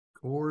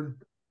Record.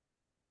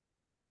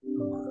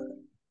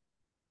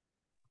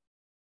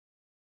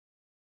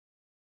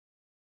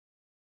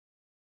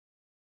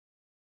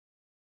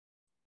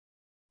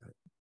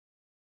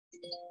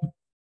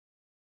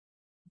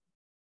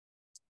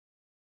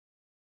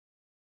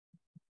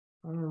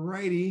 All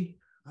righty.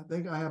 I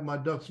think I have my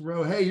ducks in a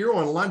row. Hey, you're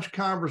on Lunch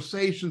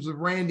Conversations with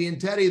Randy and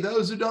Teddy.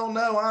 Those who don't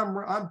know,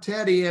 I'm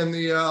Teddy, and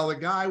the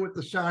guy with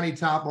the shiny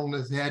top on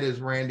his head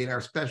is Randy. And our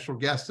special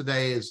guest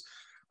today is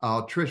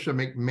Tricia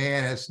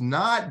McManus,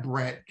 not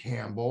Brent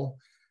Campbell.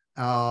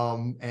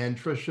 And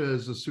Tricia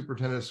is the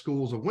superintendent of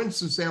schools of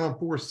Winston-Salem,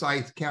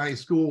 Forsyth County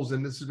Schools,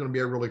 and this is going to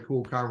be a really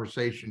cool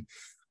conversation.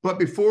 But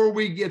before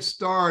we get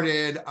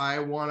started, I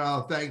want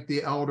to thank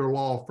the Elder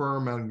Law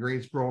Firm in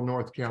Greensboro,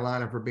 North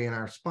Carolina, for being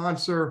our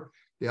sponsor.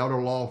 The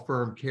Elder Law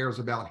Firm cares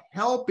about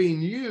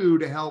helping you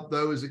to help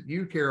those that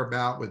you care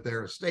about with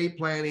their estate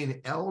planning,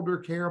 elder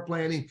care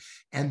planning,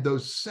 and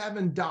those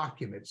 7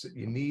 documents that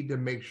you need to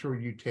make sure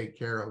you take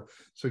care of.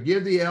 So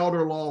give the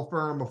Elder Law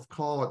Firm a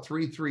call at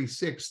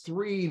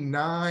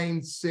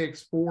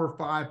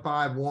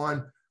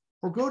 336-396-4551,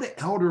 or go to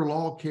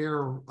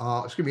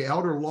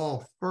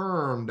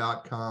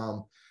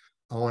elderlawfirm.com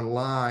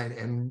online.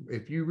 And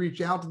if you reach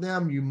out to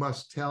them, you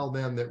must tell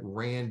them that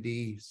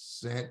Randy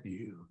sent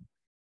you.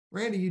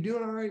 Randy, you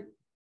doing all right?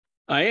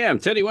 I am.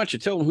 Teddy, why don't you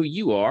tell them who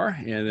you are,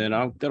 and then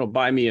that'll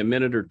buy me a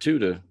minute or two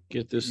to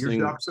get this thing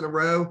ducks in a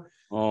row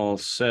all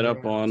set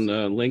up on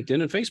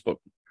LinkedIn and Facebook.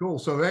 Cool.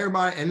 So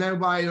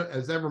everybody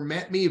has ever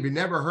met me. If you've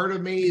never heard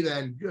of me,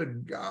 then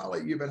good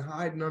golly, you've been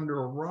hiding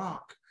under a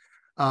rock.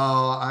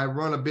 I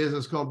run a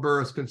business called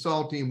Burriss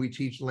Consulting. We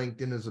teach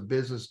LinkedIn as a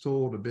business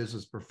tool to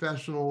business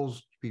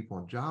professionals, people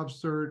in job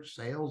search,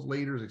 sales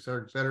leaders, et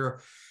cetera,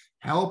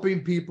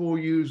 helping people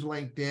use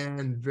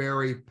LinkedIn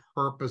very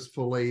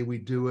purposefully. We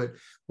do it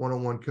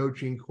one-on-one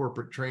coaching,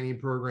 corporate training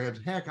programs.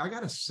 Heck, I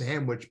got a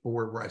sandwich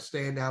board where I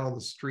stand out on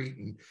the street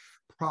and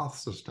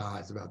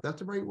proselytize about. That's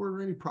the right word,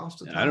 Randy?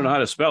 Proselytize? I don't know how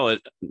to spell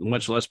it,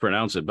 much less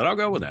pronounce it, but I'll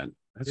go with that.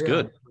 That's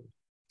good.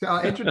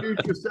 So introduce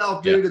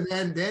yourself, dude,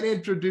 and then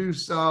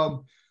introduce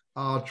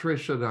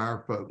Tricia to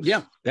our folks.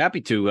 Yeah,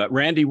 happy to.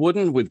 Randy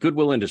Wooden with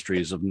Goodwill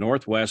Industries of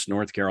Northwest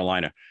North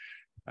Carolina.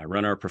 I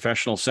run our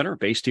professional center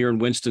based here in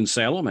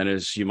Winston-Salem, and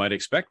as you might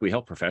expect, we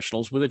help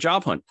professionals with a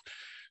job hunt.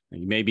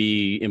 You may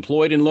be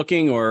employed and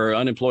looking or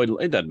unemployed,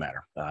 it doesn't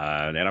matter.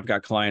 And I've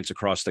got clients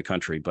across the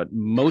country, but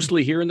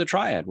mostly here in the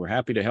Triad. We're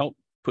happy to help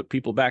put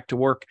people back to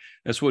work.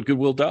 That's what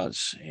Goodwill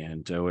does.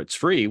 And it's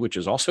free, which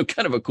is also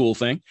kind of a cool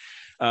thing.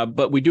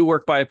 But we do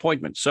work by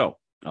appointment. So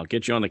I'll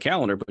get you on the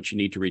calendar, but you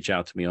need to reach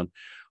out to me on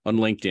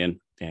LinkedIn,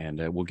 and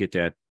we'll get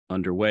that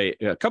underway.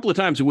 A couple of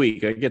times a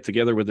week, I get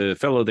together with a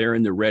fellow there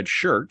in the red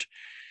shirt.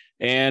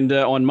 And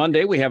on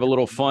Monday, we have a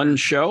little fun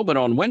show. But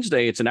on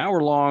Wednesday, it's an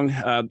hour long.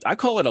 I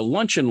call it a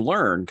lunch and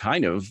learn,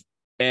 kind of.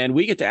 And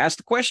we get to ask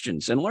the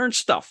questions and learn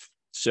stuff.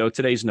 So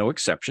today's no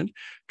exception.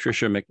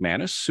 Tricia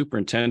McManus,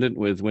 superintendent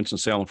with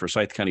Winston-Salem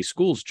Forsyth County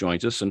Schools,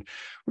 joins us. And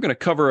we're going to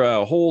cover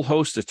a whole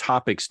host of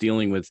topics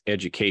dealing with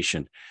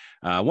education.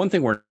 One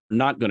thing we're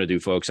not going to do,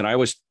 folks, and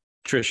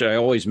Tricia, I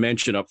always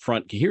mention up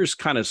front, here's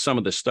kind of some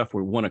of the stuff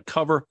we want to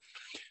cover.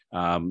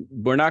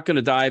 We're not going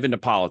to dive into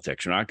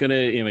politics. We're not going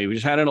to, we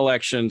just had an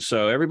election,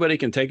 so everybody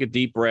can take a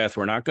deep breath.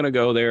 We're not going to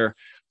go there,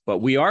 but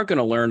we are going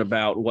to learn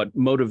about what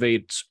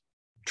motivates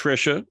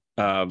Tricia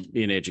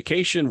in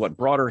education, what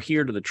brought her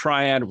here to the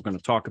Triad. We're going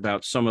to talk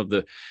about some of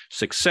the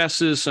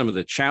successes, some of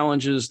the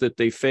challenges that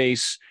they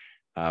face,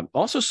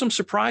 also some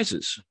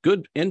surprises,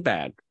 good and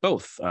bad,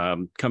 both.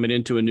 Coming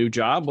into a new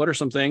job, what are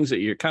some things that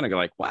you're kind of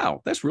like,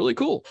 wow, that's really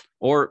cool?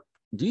 Or,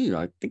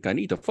 I think I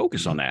need to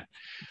focus on that.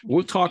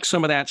 We'll talk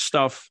some of that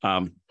stuff,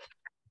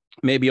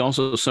 maybe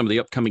also some of the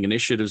upcoming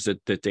initiatives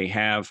that they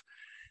have,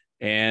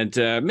 and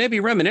maybe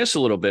reminisce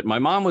a little bit. My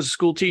mom was a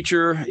school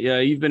teacher.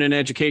 You've been in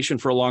education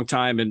for a long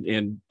time,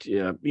 and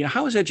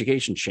how has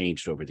education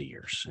changed over the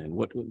years, and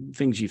what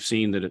things you've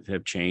seen that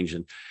have changed?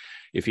 And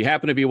if you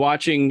happen to be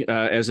watching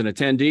as an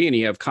attendee and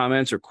you have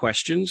comments or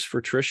questions for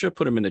Tricia,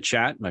 put them in the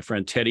chat. My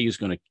friend Teddy is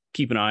going to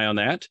keep an eye on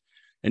that,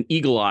 an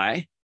eagle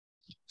eye.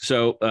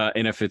 So,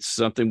 and if it's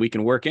something we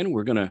can work in,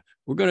 we're gonna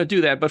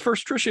do that. But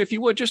first, Tricia, if you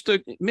would, just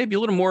maybe a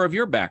little more of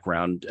your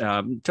background.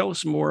 Tell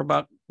us more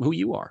about who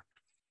you are.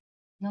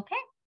 Okay.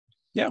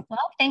 Yeah.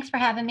 Well, thanks for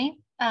having me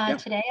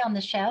today on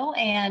the show.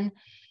 And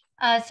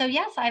so,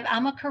 yes,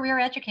 I'm a career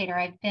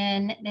educator.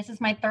 This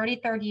is my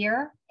 33rd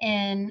year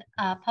in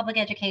public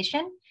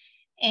education.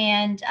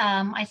 And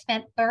I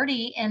spent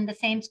 30 in the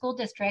same school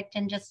district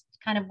and just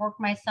kind of worked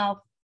myself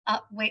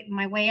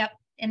my way up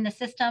in the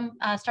system,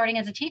 starting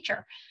as a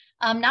teacher.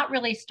 Not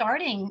really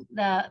starting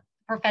the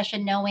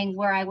profession knowing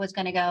where I was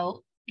going to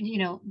go,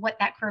 what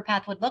that career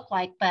path would look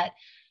like. But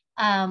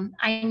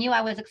I knew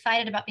I was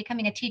excited about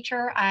becoming a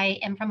teacher. I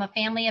am from a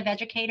family of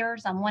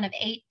educators. I'm one of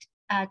 8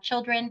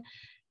 children,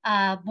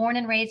 born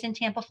and raised in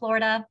Tampa,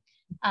 Florida.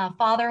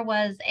 Father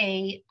was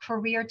a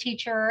career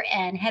teacher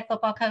and head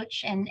football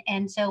coach.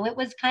 And so it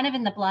was kind of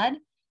in the blood.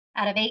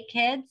 Out of 8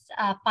 kids,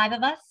 5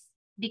 of us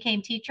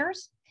became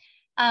teachers.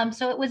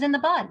 So it was in the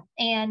bud,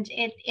 and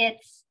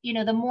it's,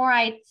 the more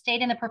I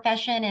stayed in the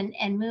profession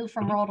and moved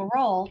from role to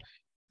role,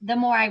 the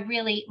more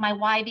my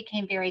why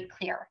became very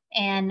clear.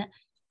 And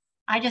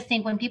I just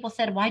think when people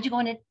said, why'd you go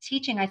into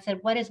teaching? I said,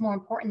 what is more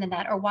important than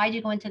that? Or why'd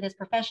you go into this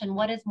profession?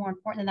 What is more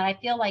important than that? I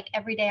feel like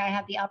every day I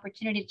have the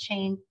opportunity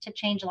to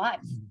change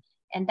lives.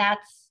 And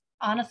that's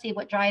honestly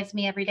what drives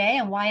me every day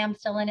and why I'm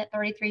still in it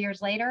 33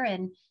 years later.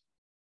 And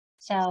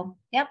so,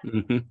 yep.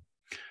 Mm-hmm.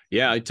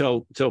 Yeah, I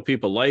tell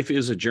people life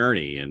is a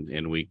journey,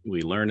 and we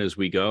learn as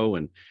we go.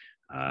 And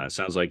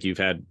sounds like you've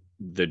had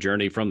the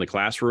journey from the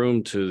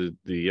classroom to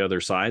the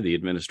other side, the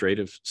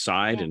administrative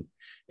side,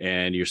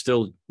 and you're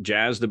still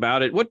jazzed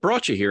about it. What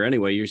brought you here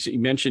anyway? You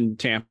mentioned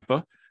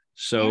Tampa,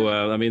 so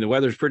I mean the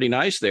weather's pretty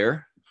nice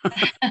there.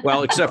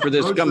 Well, except for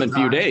this coming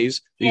few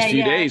days. These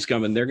few days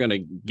coming, they're going to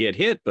get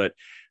hit. But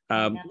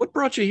what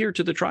brought you here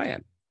to the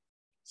Triad?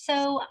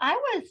 So I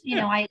was,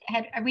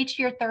 I reached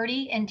year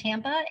 30 in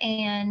Tampa,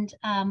 and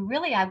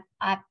really I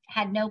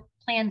had no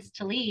plans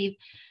to leave,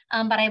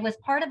 but I was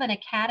part of an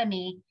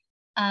academy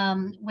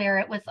where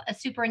it was a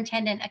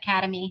superintendent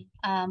academy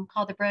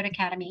called the Broad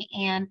Academy.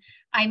 And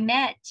I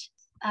met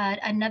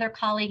another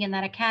colleague in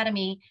that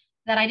academy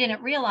that I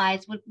didn't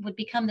realize would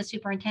become the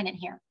superintendent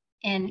here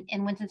in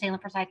Winston-Salem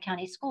Forsyth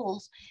County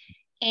Schools.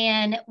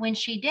 And when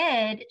she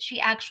did, she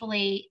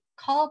actually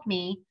called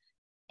me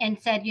and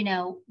said,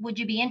 would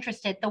you be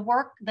interested?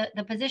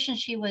 The position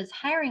she was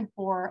hiring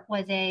for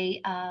was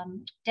a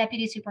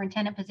deputy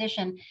superintendent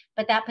position,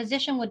 but that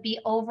position would be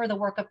over the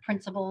work of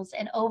principals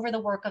and over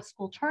the work of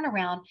school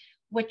turnaround,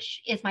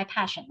 which is my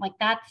passion. Like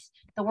that's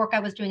the work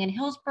I was doing in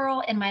Hillsborough,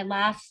 and my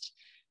last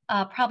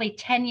probably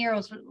 10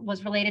 years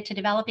was related to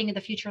developing the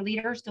future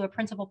leaders through a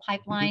principal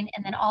pipeline.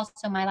 And then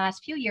also my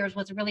last few years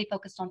was really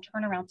focused on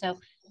turnaround. So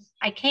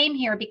I came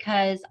here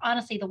because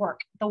honestly,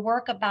 the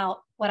work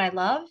about what I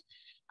love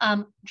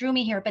drew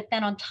me here. But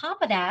then on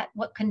top of that,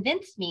 what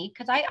convinced me,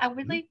 because I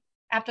really,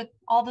 after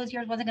all those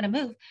years, wasn't going to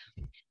move,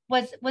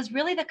 was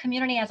really the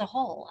community as a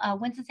whole.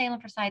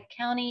 Winston-Salem Forsyth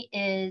County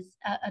is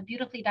a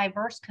beautifully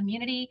diverse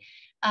community.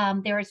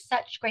 There is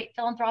such great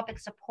philanthropic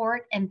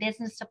support and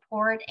business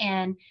support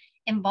and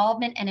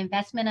involvement and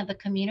investment of the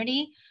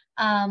community.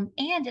 And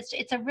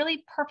it's a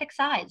really perfect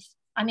size.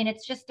 I mean,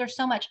 it's just, there's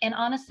so much. And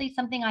honestly,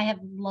 something I have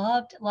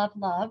loved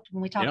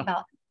when we talk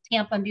about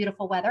Tampa and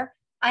beautiful weather,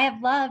 I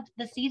have loved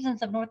the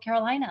seasons of North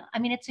Carolina. I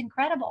mean, it's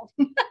incredible.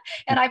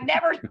 And I've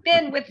never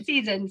been with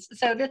seasons.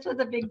 So this was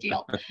a big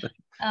deal.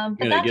 But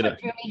that's what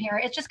drew me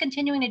here. It's just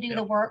continuing to do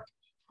the work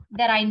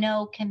that I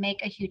know can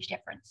make a huge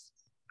difference.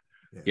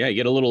 Yeah, you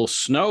get a little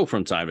snow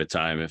from time to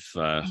time. If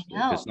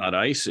it's not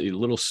ice, a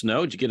little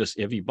snow.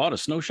 Have you bought a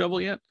snow shovel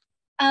yet?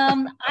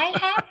 I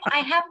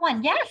have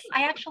one. Yes,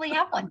 I actually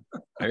have one.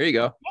 There you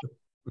go.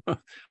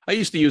 I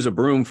used to use a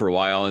broom for a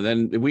while, and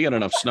then we got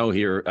enough snow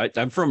here.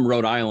 I'm from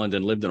Rhode Island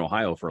and lived in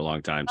Ohio for a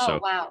long time. So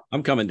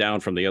I'm coming down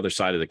from the other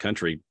side of the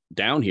country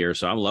down here.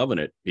 So I'm loving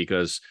it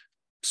because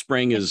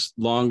spring is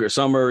longer,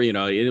 summer,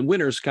 and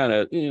winter's kind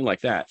of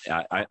like that.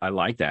 I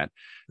like that.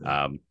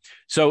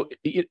 So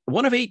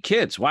one of 8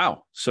 kids.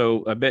 Wow.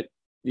 So I bet,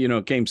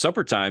 came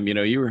supper time,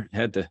 you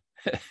had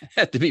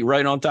to be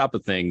right on top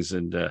of things.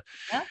 And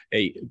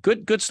hey,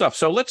 good stuff.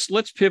 So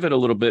let's pivot a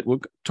little bit.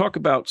 We'll talk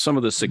about some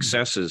of the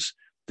successes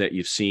that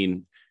you've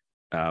seen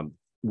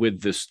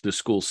with the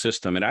school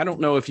system. And I don't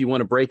know if you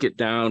want to break it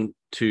down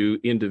to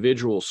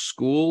individual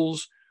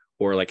schools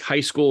or like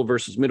high school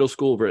versus middle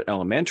school versus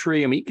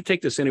elementary. I mean, you can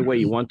take this any way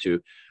you want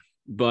to,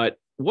 but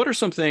what are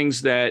some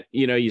things that,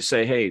 you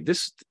say, hey,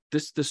 this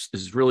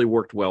has really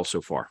worked well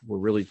so far. We're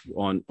really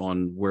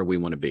on where we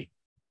want to be.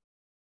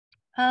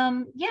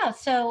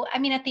 So, I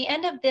mean, at the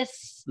end of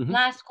this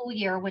last school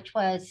year, which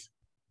was,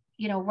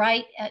 we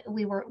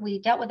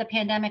dealt with the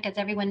pandemic, as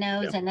everyone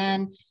knows. And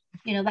then,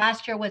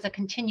 last year was a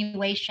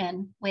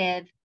continuation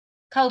with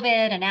COVID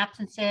and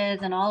absences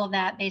and all of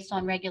that based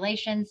on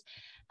regulations.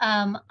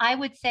 I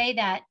would say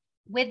that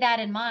with that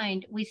in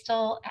mind, we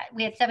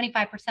had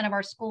 75% of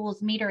our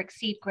schools meet or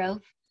exceed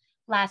growth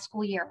last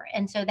school year.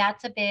 And so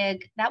that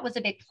was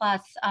a big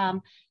plus.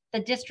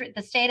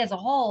 The state as a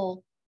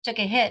whole took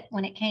a hit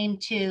when it came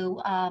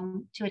to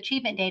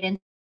achievement data, and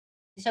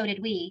so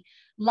did we.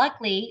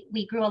 Luckily,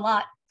 we grew a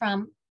lot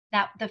from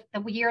that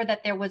the year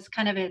that there was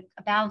kind of a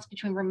balance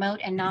between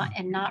remote and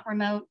not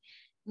remote.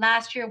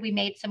 Last year, we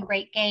made some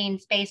great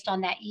gains based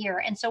on that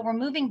year. And so we're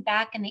moving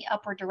back in the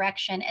upward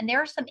direction. And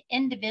there are some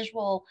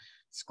individual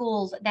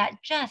schools that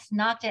just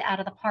knocked it out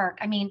of the park.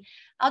 I mean,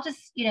 I'll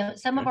just,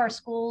 some of our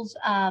schools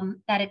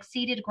that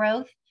exceeded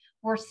growth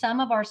were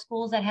some of our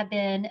schools that have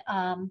been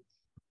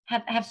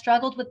have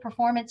struggled with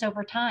performance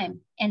over time.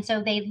 And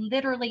so they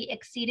literally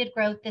exceeded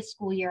growth this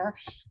school year.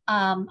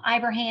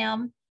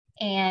 Ibraham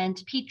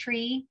and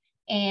Petrie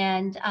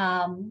and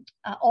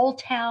Old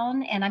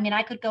Town. And I mean,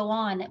 I could go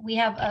on. We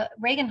have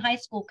Reagan High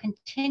School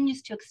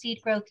continues to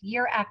exceed growth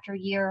year after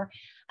year.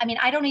 I mean,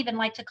 I don't even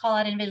like to call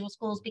out individual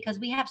schools because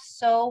we have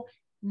so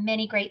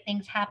many great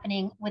things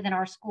happening within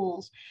our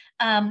schools.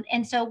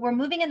 And so we're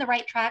moving in the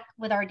right track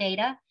with our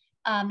data.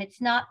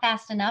 It's not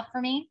fast enough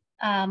for me.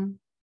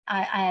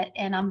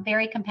 and I'm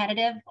very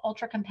competitive,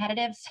 ultra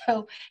competitive.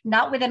 So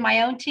not within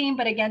my own team,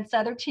 but against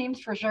other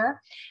teams for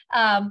sure.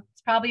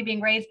 It's probably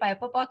being raised by a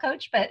football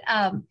coach, but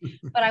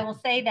I will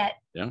say that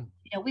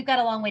we've got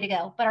a long way to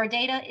go, but our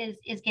data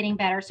is getting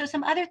better. So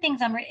some other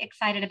things I'm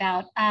excited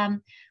about.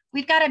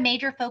 We've got a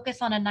major focus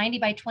on a 90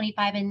 by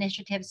 25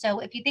 initiative. So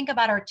if you think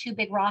about our two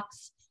big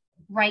rocks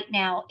right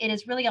now, it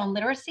is really on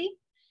literacy.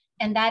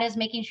 And that is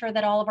making sure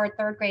that all of our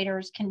third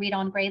graders can read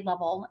on grade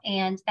level.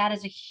 And that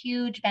is a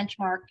huge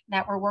benchmark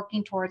that we're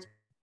working towards.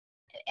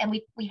 And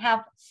we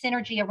have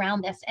synergy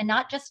around this, and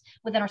not just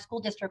within our school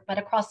district, but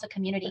across the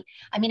community.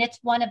 I mean, it's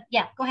one of,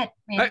 go ahead,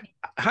 Randy.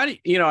 How do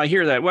you, I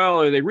hear that,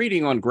 well, are they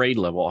reading on grade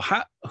level?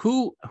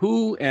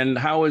 Who and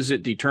how is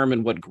it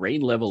determined what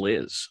grade level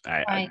is?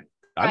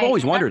 I've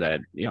always wondered that,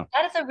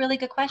 That is a really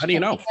good question. How do you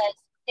know? Because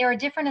there are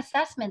different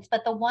assessments,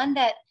 but the one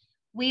that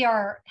we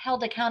are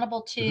held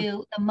accountable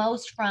to the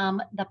most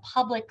from the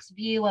public's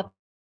view of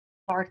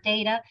our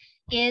data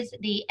is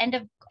the end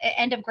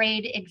of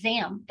grade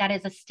exam. That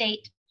is a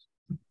state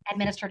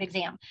administered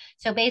exam.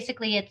 So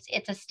basically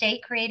it's a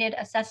state created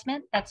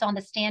assessment that's on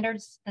the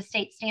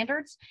state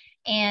standards.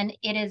 And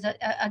it is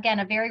again,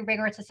 a very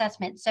rigorous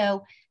assessment.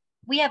 So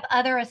we have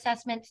other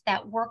assessments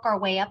that work our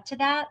way up to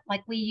that.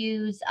 Like we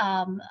use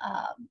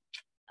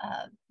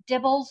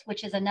DIBELS,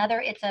 which is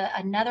another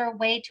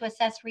way to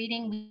assess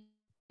reading. We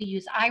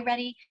use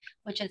iReady,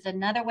 which is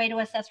another way to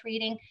assess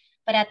reading.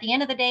 But at the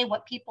end of the day,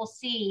 what people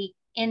see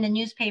in the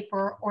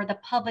newspaper or the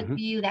public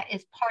view that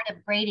is part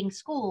of grading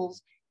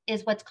schools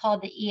is what's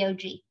called the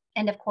EOG,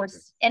 end of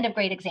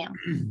grade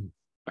exam.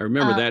 I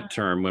remember that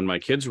term when my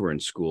kids were in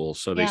school.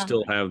 So they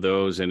still have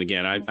those. And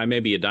again, I may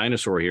be a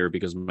dinosaur here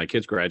because my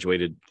kids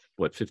graduated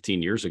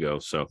 15 years ago.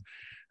 So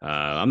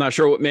I'm not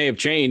sure what may have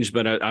changed,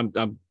 but I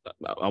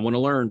want to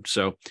learn.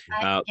 So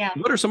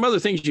what are some other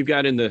things you've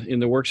got in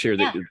the works here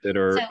that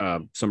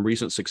are some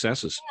recent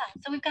successes?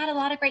 Yeah. So we've got a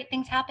lot of great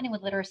things happening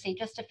with literacy.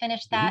 Just to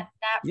finish that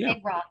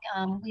big rock,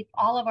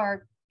 all of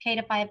our K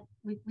to 5,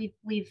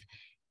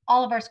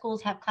 all of our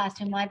schools have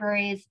classroom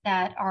libraries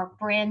that are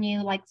brand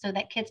new, so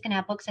that kids can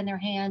have books in their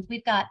hands.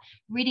 We've got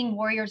Reading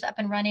Warriors up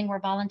and running, where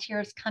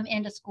volunteers come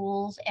into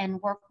schools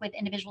and work with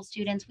individual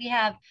students. We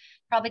have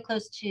probably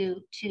close to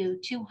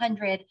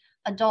 200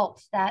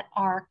 adults that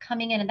are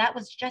coming in, and that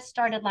was just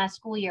started last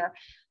school year.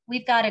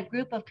 We've got a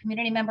group of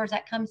community members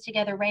that comes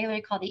together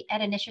regularly called the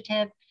Ed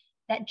Initiative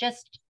that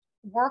just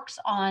works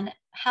on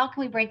how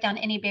can we break down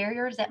any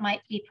barriers that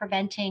might be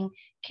preventing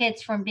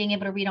kids from being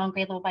able to read on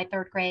grade level by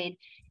third grade.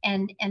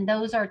 And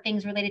those are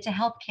things related to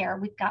healthcare.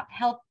 We've got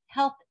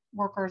health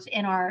workers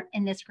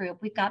in this group.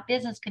 We've got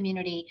business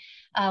community.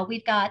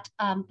 We've got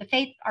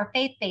our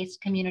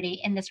faith-based community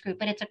in this group,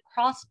 but it's a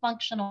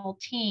cross-functional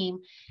team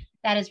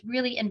that is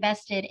really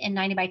invested in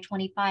 90 by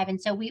 25.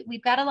 And so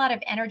we've got a lot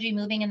of energy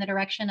moving in the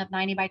direction of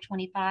 90 by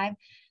 25,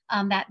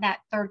 that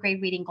third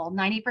grade reading goal,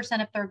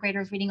 90% of third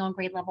graders reading on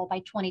grade level by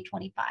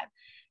 2025.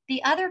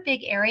 The other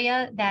big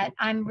area that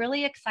I'm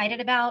really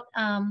excited about,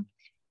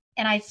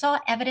 and I saw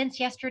evidence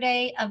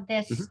yesterday of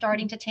this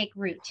starting to take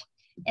root.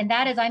 And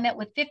that is, I met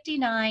with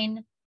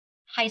 59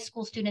 high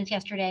school students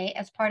yesterday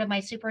as part of my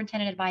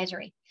superintendent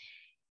advisory.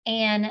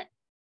 And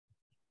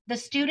the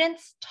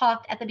students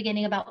talked at the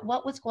beginning about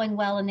what was going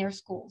well in their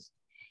schools.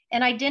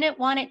 And I didn't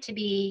want it to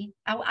be,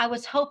 I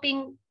was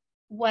hoping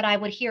what I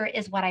would hear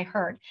is what I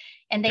heard.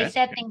 And they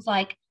said things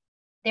like,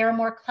 there are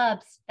more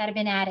clubs that have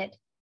been added.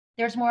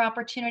 There's more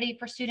opportunity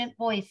for student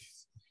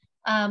voice.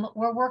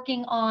 We're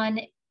working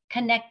on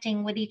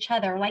connecting with each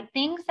other, like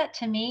things that,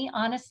 to me,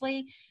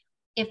 honestly,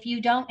 if you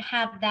don't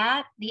have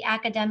that, the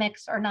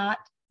academics are not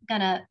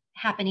gonna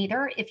happen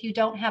either. If you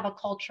don't have a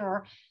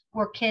culture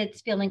where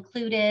kids feel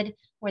included,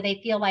 where they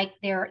feel like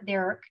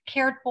they're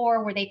cared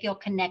for, where they feel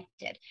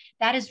connected,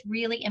 that is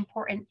really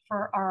important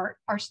for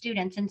our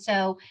students. And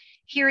so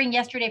hearing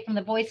yesterday from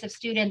the voice of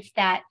students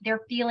that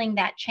they're feeling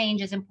that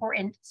change is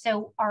important.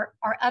 So our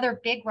other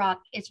big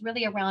rock is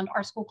really around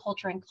our school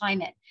culture and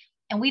climate.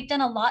 And we've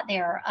done a lot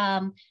there.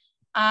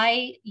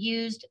 I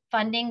used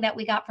funding that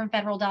we got from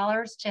federal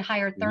dollars to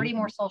hire 30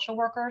 more social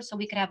workers so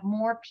we could have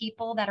more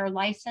people that are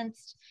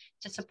licensed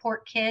to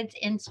support kids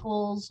in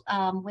schools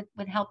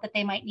with help that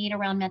they might need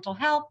around mental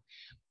health.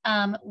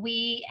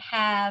 We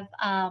have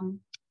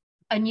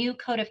a new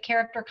code of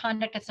character,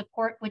 conduct, and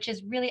support, which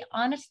is really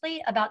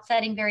honestly about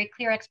setting very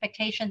clear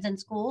expectations in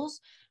schools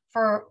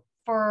for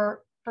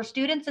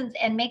students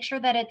and make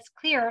sure that it's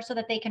clear so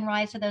that they can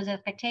rise to those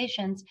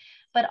expectations,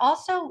 but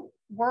also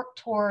work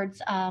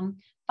towards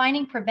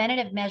finding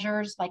preventative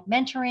measures like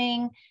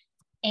mentoring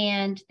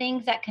and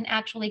things that can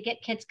actually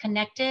get kids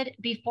connected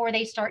before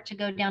they start to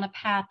go down a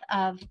path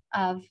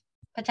of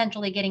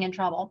potentially getting in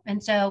trouble.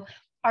 And so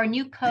our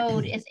new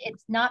code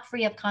it's not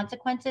free of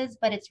consequences,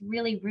 but it's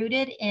really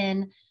rooted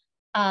in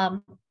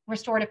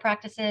restorative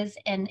practices,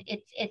 and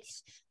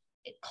it's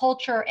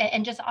culture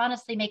and just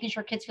honestly making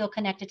sure kids feel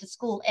connected to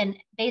school. And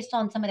based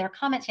on some of their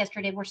comments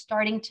yesterday, we're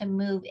starting to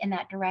move in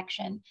that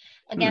direction.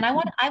 Again, I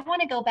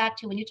want to go back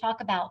to when you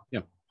talk about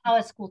how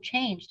a school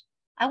changed.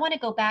 I want to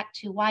go back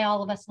to why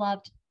all of us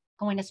loved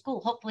going to school.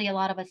 Hopefully a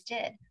lot of us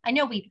did. I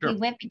know we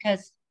went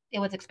because it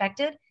was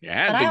expected, but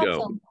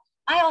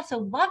I also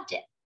loved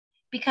it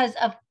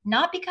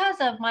not because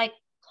of my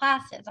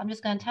classes. I'm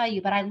just going to tell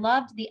you, but I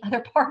loved the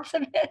other parts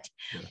of it.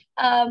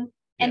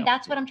 And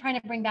that's what I'm trying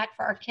to bring back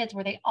for our kids,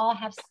 where they all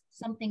have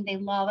something they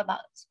love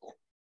about school.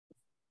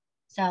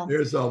 So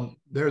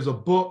there's a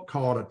book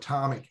called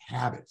Atomic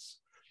Habits.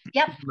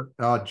 Yep.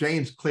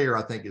 James Clear,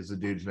 I think, is the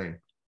dude's name.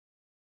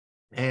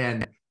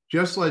 And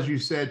just as you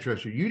said,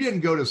 Tricia, you didn't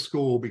go to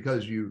school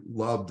because you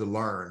loved to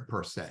learn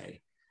per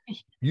se.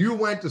 You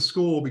went to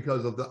school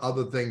because of the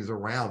other things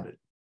around it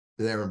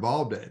that they're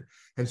involved in.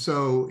 And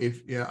so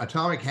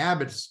Atomic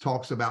Habits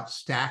talks about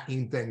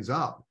stacking things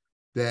up.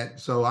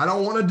 So I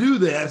don't want to do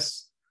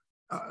this,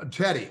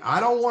 Teddy. I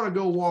don't want to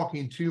go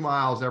walking 2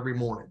 miles every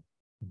morning,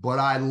 but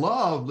I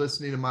love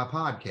listening to my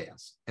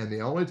podcast. And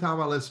the only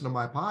time I listen to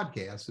my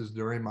podcast is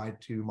during my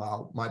 2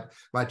 mile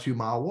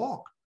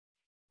walk.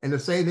 And the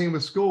same thing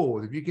with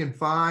school. If you can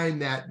find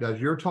that,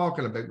 as you're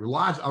talking about,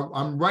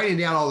 I'm writing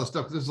down all this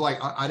stuff. This is like,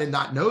 I did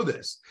not know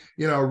this,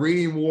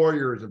 reading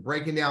warriors and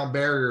breaking down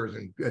barriers,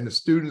 and the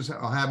students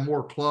have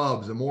more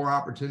clubs and more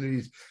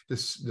opportunities to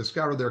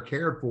discover they're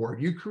cared for.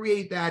 If you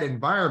create that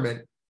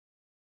environment,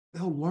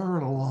 they'll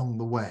learn along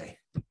the way.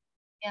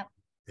 Yep,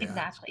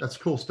 exactly. That's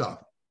cool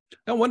stuff.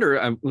 I wonder,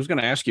 I was going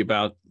to ask you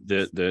about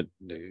the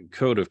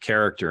code of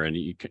character, and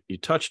you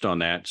touched on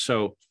that.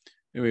 So,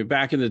 I mean,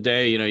 back in the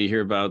day, you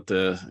hear about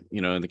in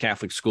the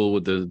Catholic school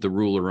with the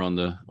ruler on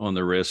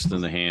the wrist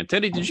and the hand.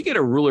 Teddy, did you get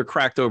a ruler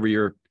cracked over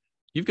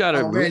you've got a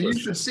ruler? Man, you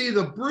should see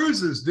the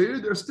bruises,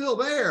 dude. They're still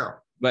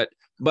there. But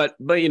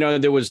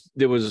there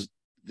was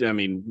I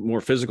mean, more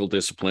physical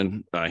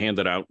discipline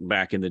handed out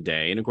back in the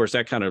day. And of course,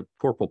 that kind of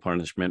corporal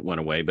punishment went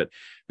away. But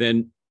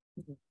then,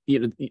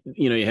 you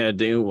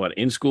had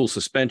in-school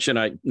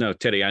suspension. No,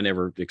 Teddy, I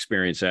never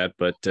experienced that,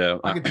 but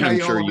I can tell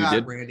you sure all you about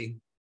did. It, Randy.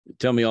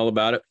 Tell me all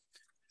about it.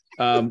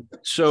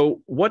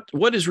 So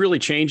what is really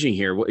changing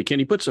here? Can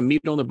you put some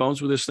meat on the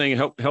bones with this thing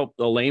and help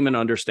a layman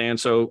understand?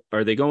 So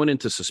are they going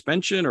into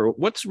suspension, or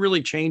what's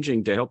really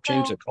changing to help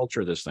change the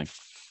culture of this thing?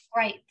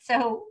 Right.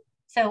 So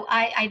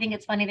I think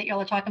it's funny that y'all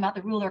are talking about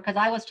the ruler, because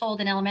I was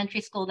told in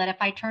elementary school that if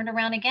I turned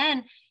around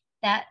again,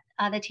 that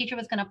the teacher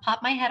was going to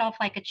pop my head off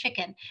like a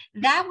chicken.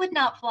 That would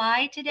not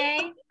fly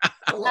today.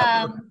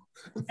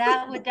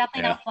 That would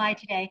definitely not fly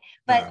today.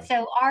 But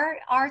so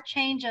our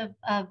change of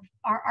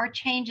our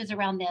changes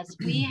around this,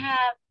 we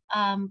have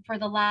for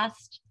the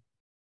last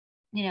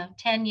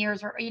 10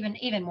 years or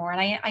even more,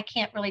 and I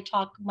can't really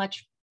talk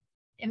much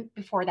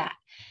before that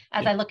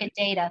as I look at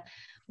data.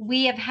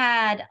 We have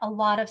had a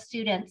lot of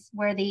students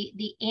where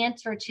the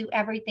answer to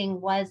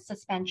everything was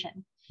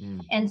suspension.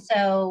 And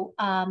so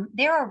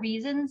there are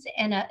reasons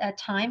and a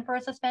time for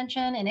a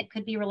suspension, and it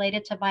could be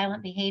related to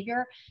violent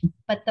behavior,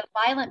 but the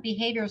violent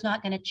behavior is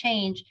not going to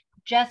change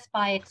just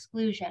by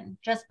exclusion,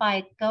 just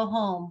by go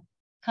home,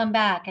 come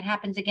back, it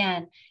happens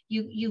again.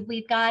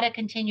 We've got to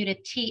continue to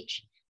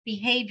teach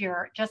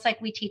behavior, just like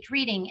we teach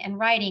reading and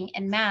writing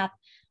and math.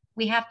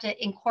 We have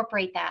to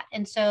incorporate that.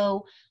 And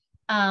so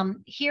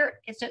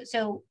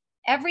so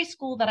every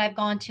school that I've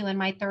gone to in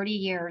my 30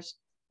 years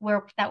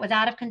where that was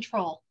out of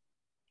control,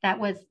 that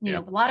was, a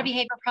lot of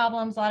behavior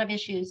problems, a lot of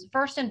issues.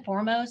 First and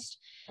foremost,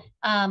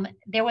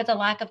 there was a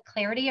lack of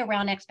clarity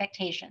around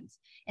expectations.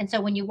 And so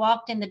when you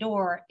walked in the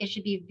door, it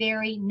should be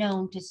very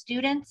known to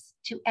students,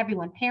 to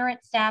everyone,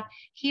 parents, staff.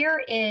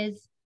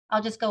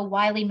 I'll just go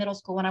Wiley Middle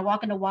School. When I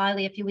walk into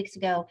Wiley a few weeks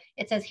ago,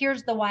 it says,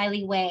 here's the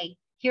Wiley way.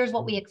 Here's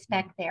what we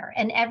expect there.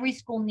 And every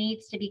school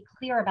needs to be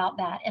clear about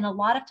that. And a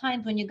lot of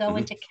times when you go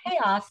into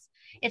chaos,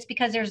 it's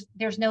because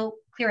there's no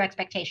clear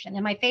expectation.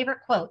 And my favorite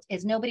quote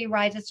is, nobody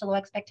rises to low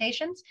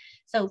expectations.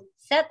 So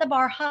set the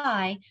bar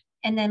high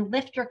and then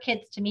lift your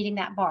kids to meeting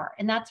that bar.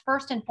 And that's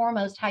first and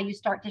foremost how you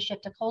start to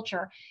shift a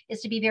culture,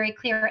 is to be very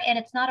clear. And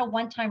it's not a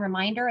one-time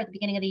reminder at the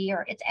beginning of the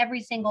year. It's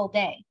every single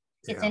day.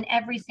 It's in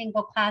every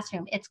single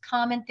classroom. It's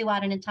common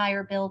throughout an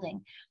entire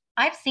building.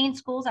 I've seen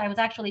schools, I was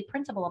actually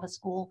principal of a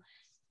school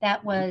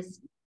that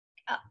was,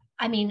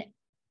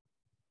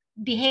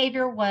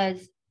 behavior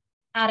was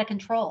out of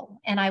control.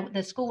 And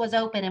the school was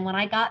open. And when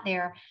I got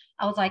there,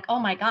 I was like, oh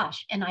my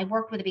gosh. And I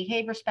worked with a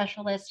behavior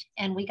specialist,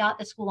 and we got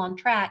the school on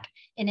track.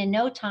 And in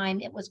no time,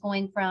 it was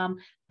going from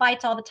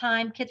fights all the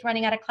time, kids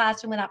running out of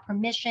classroom without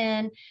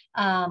permission.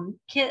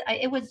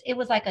 It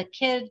was like a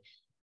kid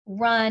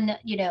run,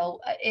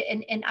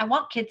 and I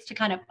want kids to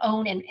kind of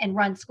own and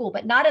run school,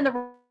 but not in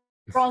the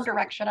wrong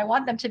direction. I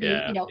want them to be,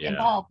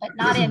 involved, but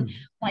not in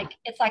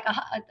it's like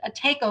a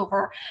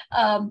takeover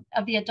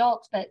of the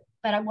adults. But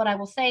what I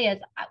will say is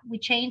we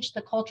changed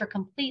the culture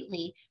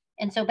completely.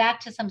 And so back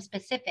to some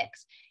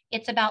specifics,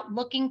 it's about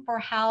looking for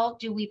how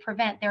do we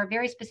prevent. There are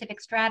very specific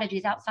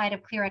strategies outside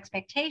of clear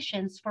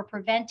expectations for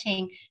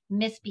preventing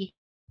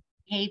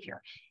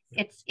misbehavior.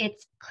 It's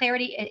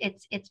clarity.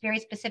 It's very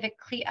specific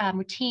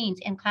routines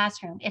in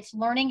classroom. It's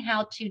learning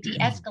how to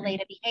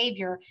de-escalate a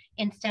behavior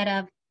instead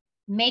of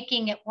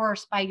making it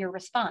worse by your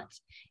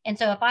response. And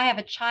so if I have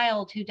a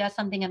child who does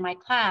something in my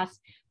class,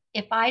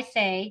 if I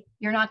say,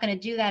 you're not going to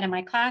do that in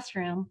my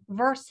classroom,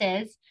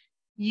 versus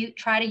you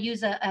try to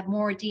use a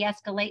more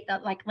de-escalate,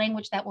 like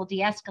language that will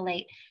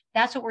de-escalate.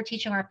 That's what we're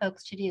teaching our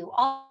folks to do.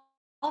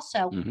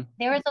 Also,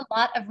 there is a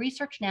lot of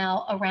research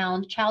now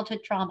around childhood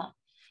trauma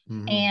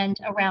and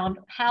around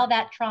how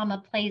that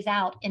trauma plays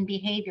out in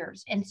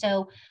behaviors. And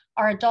so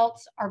our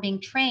adults are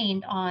being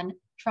trained on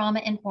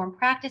trauma-informed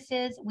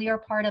practices. We are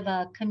part of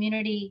a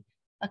community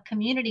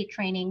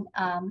training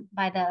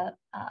by the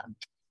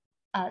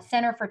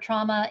Center for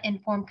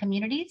Trauma-Informed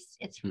Communities.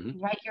 It's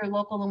right here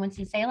local in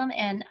Winston-Salem,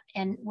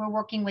 and we're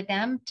working with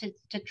them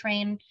to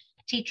train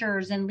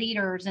teachers and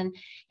leaders, and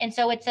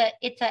so it's a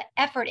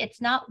effort. It's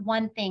not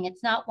one thing,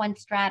 it's not one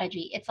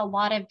strategy, it's a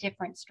lot of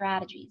different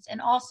strategies. And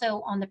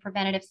also on the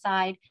preventative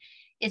side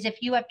is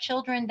if you have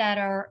children that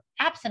are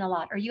absent a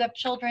lot, or you have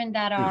children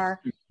that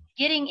are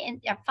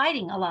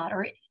fighting a lot,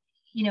 or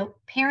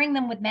pairing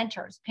them with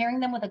mentors,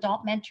 pairing them with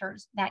adult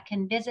mentors that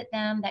can visit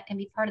them, that can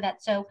be part of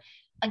that. So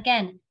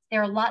again,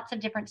 there are lots of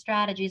different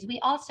strategies. We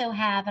also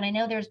have, and I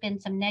know there's been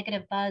some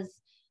negative buzz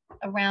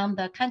around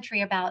the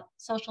country about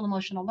social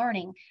emotional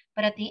learning,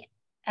 but at the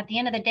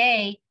end of the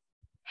day,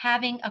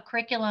 having a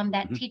curriculum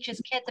that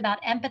teaches kids about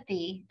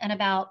empathy and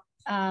about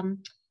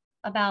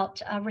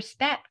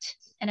respect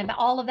and about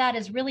all of that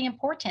is really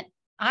important.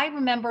 I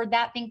remember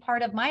that being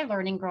part of my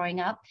learning growing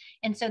up,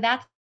 and so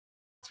that's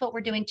what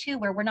we're doing too,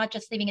 where we're not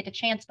just leaving it to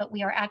chance, but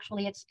we are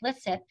actually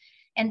explicit,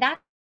 and that's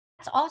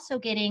also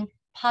getting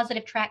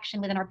positive traction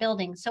within our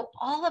buildings. So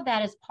all of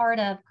that is part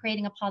of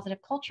creating a positive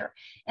culture.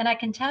 And I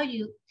can tell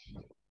you,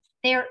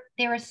 there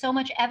is so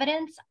much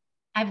evidence.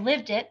 I've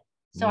lived it,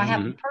 so I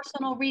have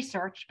personal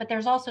research, but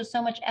there's also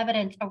so much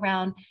evidence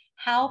around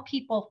how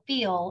people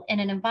feel in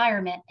an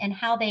environment and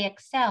how they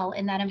excel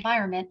in that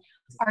environment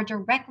are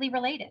directly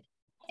related.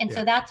 And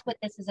so that's what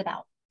this is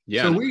about.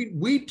 Yeah. So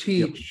we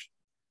teach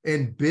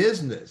in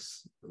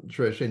business,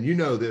 Tricia, and you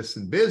know this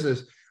in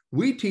business,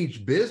 we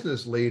teach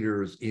business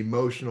leaders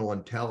emotional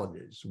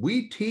intelligence.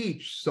 We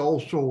teach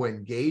social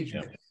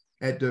engagement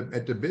at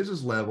the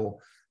business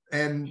level.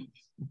 And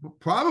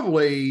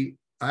probably,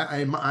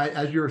 I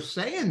as you're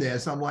saying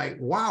this, I'm like,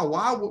 wow,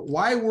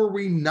 why were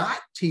we not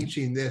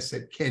teaching this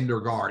at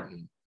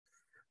kindergarten?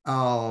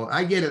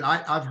 I get it.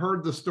 I've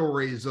heard the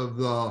stories of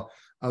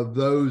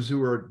those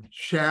who are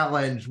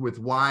challenged with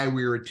why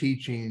we were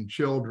teaching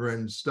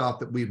children stuff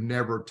that we've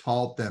never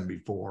taught them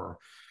before.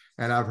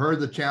 And I've heard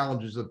the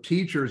challenges of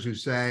teachers who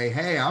say,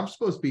 hey, I'm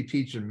supposed to be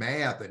teaching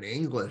math and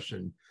English.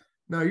 And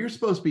no, you're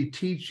supposed to be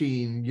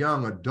teaching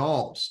young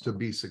adults to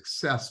be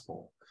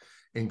successful,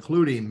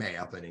 including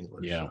math and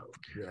English. Yeah.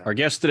 So, Our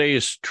guest today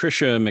is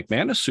Tricia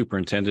McManus,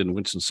 Superintendent in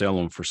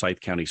Winston-Salem, Forsyth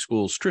County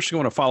Schools. Tricia, I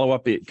want to follow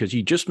up because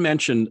you just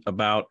mentioned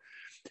about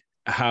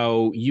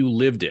how you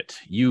lived it.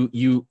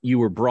 You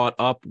were brought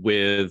up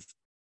with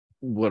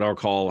what I'll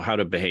call how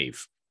to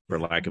behave, for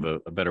lack of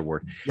a better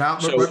word. Yeah,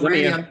 but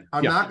Randy,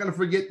 I'm not going to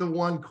forget the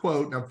one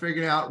quote, and I'm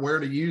figuring out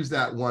where to use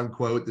that one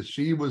quote, that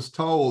she was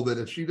told that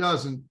if she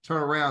doesn't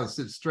turn around and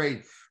sit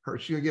straight,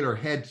 she'll get her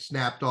head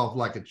snapped off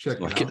like a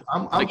chicken.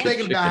 I'm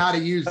thinking about how to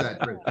use that.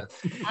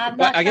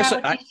 I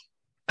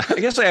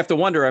guess I have to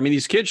wonder. I mean,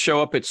 these kids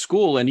show up at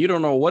school and you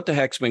don't know what the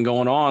heck's been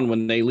going on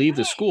when they leave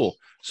the school.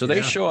 So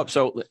they show up.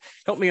 So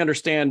help me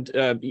understand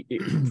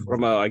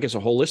from a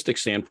holistic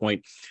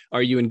standpoint,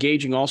 are you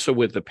engaging also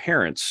with the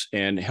parents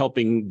and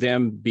helping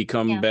them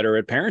become better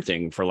at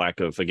parenting, for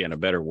lack of, again, a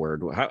better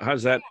word?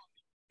 How's that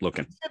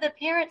looking? So the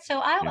parents,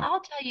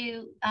 I'll tell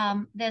you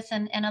this,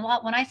 and a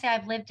lot, when I say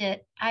I've lived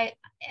it,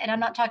 and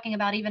I'm not talking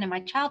about even in my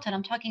childhood,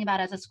 I'm talking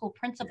about as a school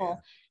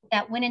principal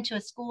that went into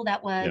a school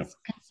that was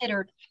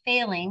considered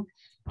failing.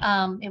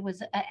 It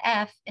was an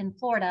F in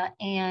Florida,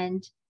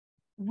 and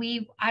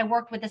I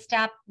worked with the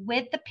staff,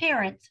 with the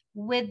parents,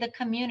 with the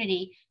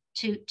community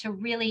to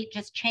really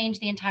just change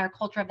the entire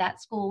culture of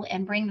that school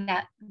and bring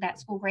that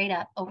school grade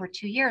up over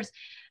 2 years.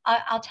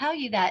 I'll tell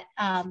you that,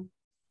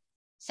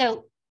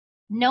 so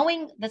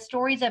knowing the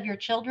stories of your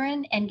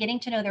children and getting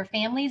to know their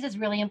families is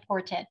really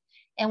important.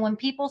 And when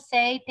people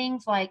say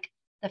things like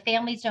the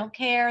families don't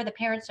care, the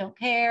parents don't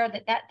care,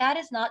 that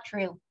is not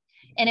true.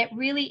 And it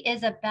really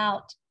is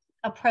about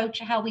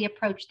how we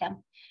approach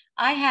them.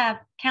 I have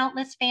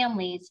countless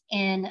families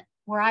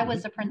where I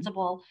was a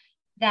principal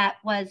that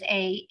was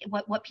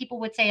what people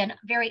would say a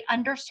very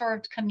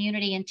underserved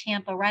community in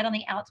Tampa, right on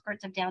the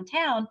outskirts of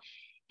downtown.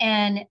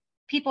 And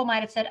people might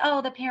have said,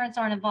 oh, the parents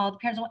aren't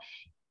involved.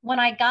 When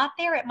I got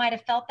there, it might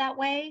have felt that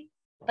way.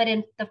 But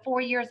in the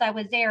 4 years I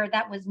was there,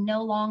 that was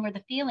no longer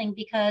the feeling,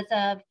 because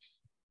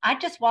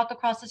I'd just walk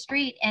across the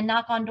street and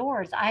knock on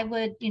doors.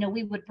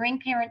 We would bring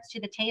parents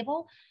to the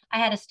table. I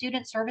had a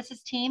student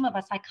services team of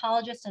a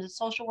psychologist and a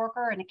social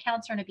worker and a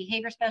counselor and a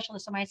behavior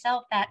specialist and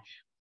myself, that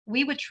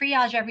we would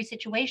triage every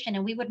situation,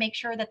 and we would make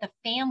sure that the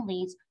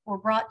families were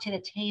brought to the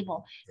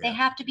table. They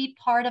have to be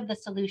part of the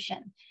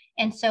solution.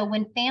 And so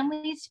when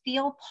families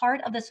feel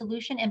part of the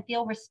solution and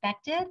feel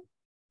respected,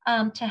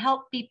 to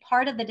help be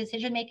part of the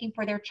decision-making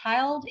for their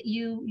child,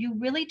 you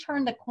really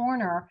turn the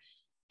corner.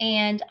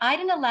 And I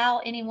didn't allow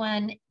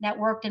anyone that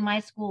worked in my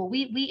school,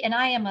 and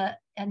I am a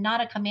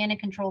not a command and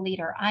control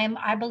leader.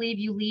 I believe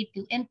you lead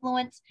through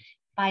influence,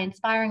 by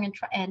inspiring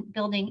and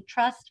building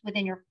trust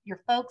within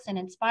your folks and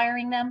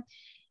inspiring them.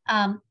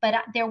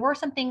 But there were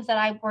some things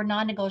that were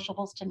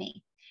non-negotiables to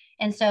me.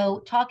 And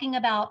so talking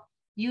about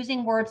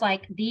using words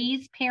like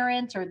these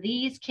parents or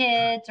these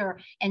kids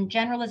and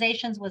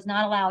generalizations was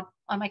not allowed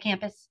on my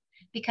campus,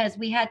 because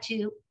we had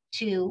to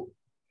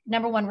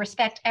number one,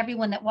 respect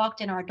everyone that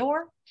walked in our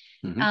door,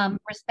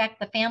 respect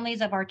the families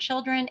of our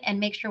children, and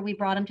make sure we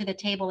brought them to the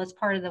table as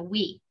part of the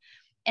we.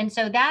 And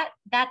so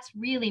that's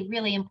really,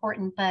 really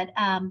important.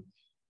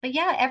 But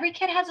yeah, every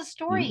kid has a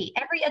story.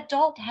 Every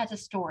adult has a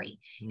story.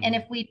 And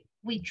if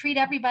we treat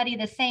everybody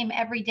the same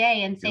every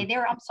day and say,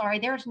 I'm sorry,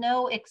 there's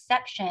no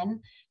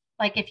exception.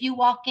 Like if you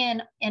walk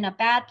in a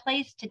bad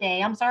place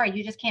today, I'm sorry,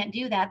 you just can't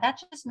do that.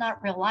 That's just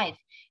not real life.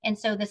 And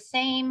so the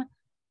same,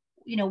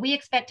 we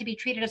expect to be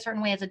treated a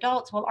certain way as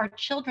adults. Well, our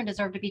children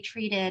deserve to be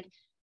treated,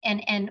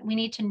 and we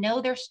need to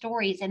know their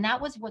stories. And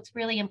that was what's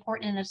really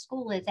important in a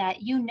school, is that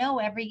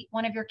every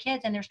one of your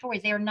kids and their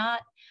stories.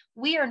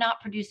 We are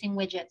not producing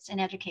widgets in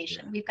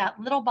education. We've got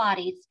little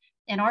bodies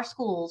in our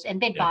schools and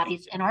big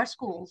bodies in our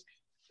schools.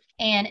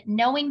 And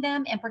knowing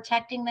them and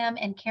protecting them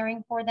and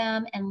caring for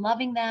them and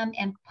loving them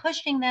and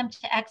pushing them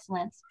to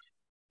excellence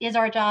is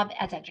our job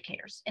as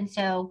educators. And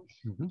so,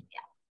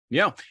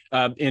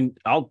 and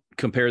I'll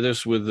compare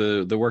this with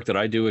the work that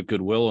I do at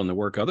Goodwill and the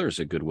work others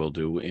at Goodwill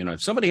do.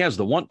 If somebody has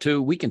the want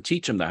to, we can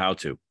teach them the how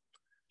to.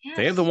 Yes.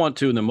 They have the want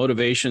to and the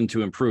motivation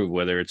to improve,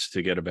 whether it's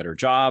to get a better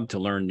job, to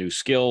learn new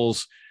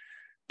skills,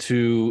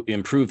 to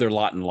improve their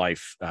lot in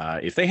life.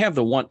 If they have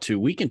the want to,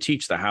 we can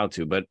teach the how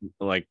to. But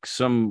like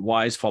some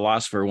wise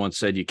philosopher once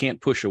said, you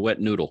can't push a wet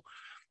noodle.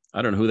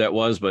 I don't know who that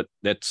was, but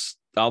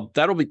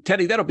that'll be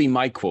Teddy. That'll be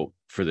my quote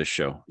for this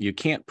show. You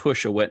can't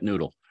push a wet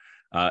noodle.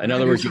 In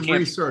other words, you can't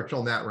research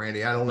on that,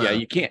 Randy. I don't know.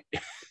 Yeah,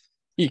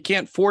 you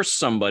can't force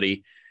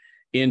somebody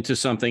into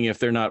something if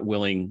they're not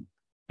willing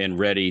and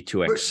ready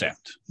to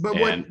accept. But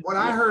what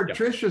I heard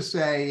Tricia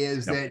say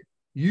is that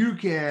you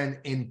can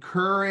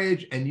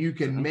encourage and you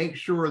can make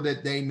sure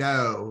that they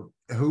know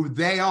who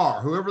they are,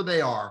 whoever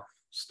they are,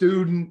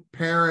 student,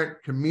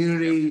 parent,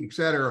 community, et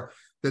cetera,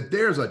 that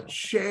there's a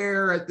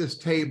chair at this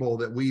table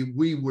that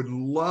we would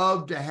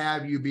love to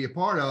have you be a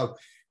part of.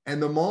 And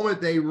the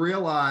moment they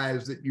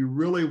realize that you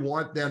really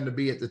want them to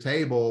be at the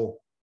table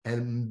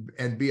and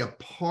be a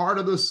part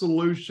of the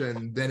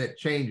solution, then it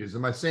changes.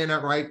 Am I saying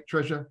that right,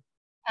 Tricia?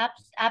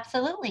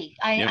 Absolutely.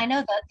 I know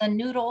that the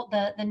noodle,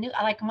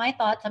 like my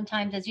thought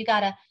sometimes is you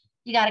gotta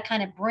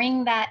kind of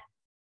bring that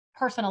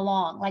person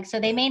along. Like, so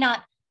they may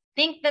not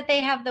think that they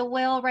have the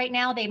will right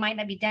now. They might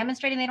not be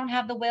demonstrating they don't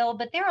have the will,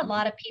 but there are a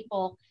lot of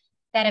people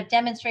that have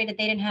demonstrated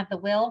they didn't have the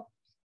will,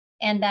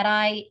 and that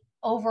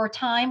over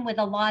time, with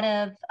a lot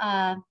of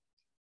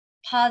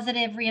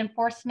positive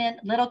reinforcement,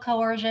 little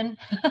coercion,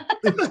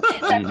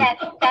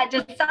 that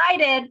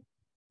decided,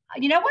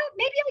 you know what,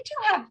 maybe I do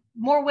have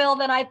more will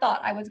than I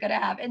thought I was going to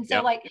have. And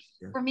so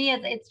for me,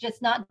 it's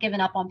just not giving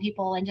up on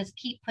people and just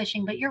keep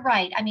pushing. But you're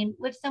right. I mean,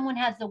 if someone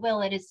has the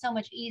will, it is so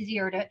much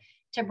easier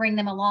to bring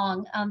them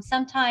along.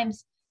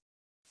 Sometimes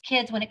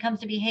kids, when it comes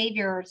to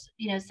behaviors,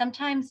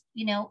 sometimes,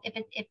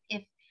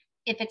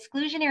 if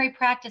exclusionary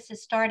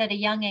practices start at a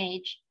young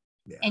age,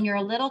 and you're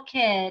a little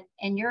kid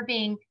and you're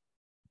being,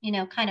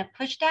 kind of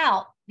pushed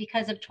out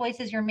because of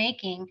choices you're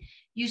making,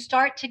 you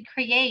start to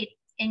create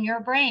in your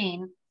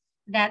brain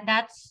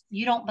that's,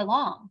 you don't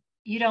belong.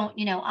 You don't,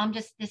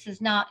 this is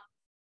not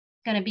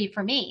going to be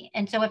for me.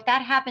 And so if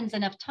that happens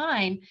enough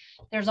time,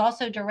 there's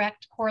also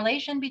direct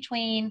correlation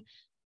between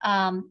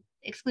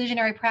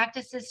exclusionary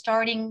practices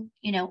starting,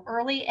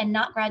 early and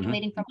not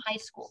graduating from high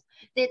school.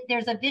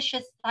 There's a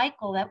vicious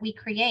cycle that we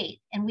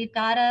create, and we've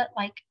got to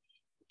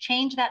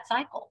change that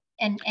cycle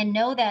and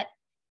know that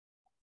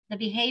the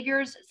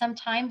behaviors,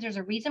 sometimes there's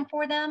a reason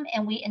for them.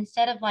 And we,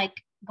 instead of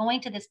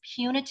going to this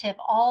punitive,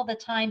 all the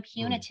time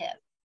punitive,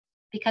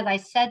 because I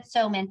said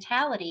so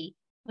mentality,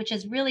 which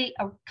is really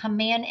a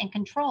command and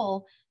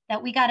control,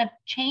 that we got to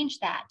change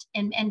that.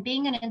 And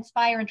being an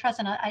inspire and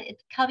trust. And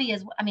Covey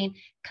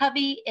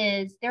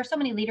is, there's so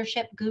many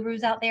leadership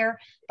gurus out there,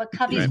 but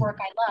Covey's work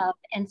I love.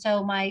 And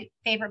so my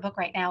favorite book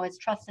right now is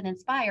Trust and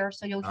Inspire.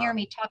 So you'll hear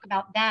me talk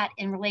about that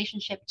in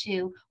relationship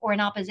to, or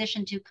in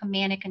opposition to,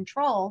 command and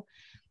control.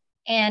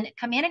 And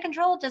command and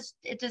control does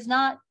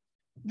not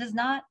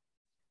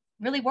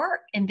really work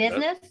in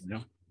business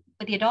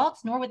with the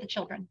adults nor with the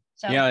children.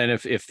 So and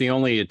if the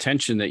only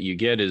attention that you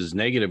get is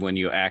negative when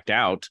you act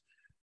out,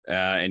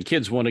 and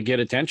kids want to get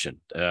attention,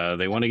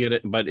 they want to get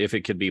it, but if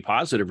it could be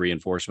positive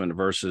reinforcement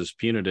versus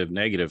punitive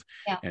negative,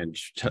 and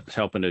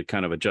helping to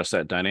kind of adjust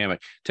that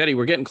dynamic. Teddy,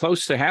 we're getting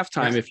close to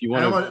halftime. If you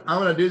want to, I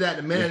want to do that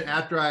in a minute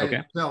after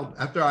I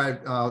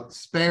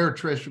spare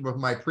Tricia with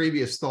my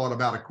previous thought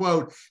about a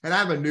quote, and I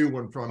have a new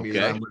one from you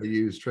that I'm going to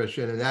use,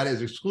 Tricia, and that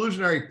is,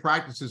 exclusionary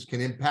practices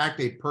can impact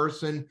a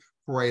person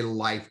for a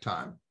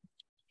lifetime.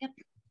 Yep.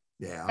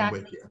 Yeah, exactly. I'm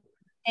with you.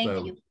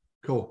 Thank you.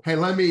 Cool. Hey,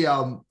 let me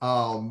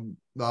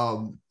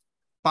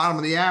bottom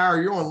of the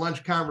hour, you're on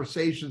Lunch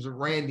Conversations with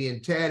Randy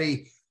and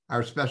Teddy.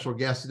 Our special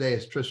guest today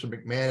is Tricia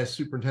McManus,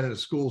 Superintendent of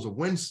Schools of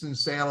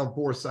Winston-Salem,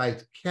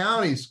 Forsyth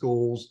County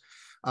Schools.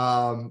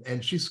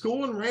 And she's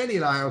schooling Randy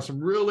and I on some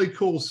really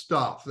cool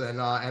stuff, and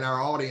our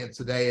audience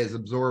today is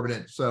absorbing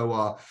it.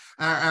 So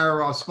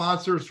our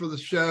sponsors for the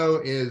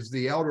show is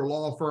the Elder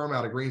Law Firm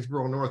out of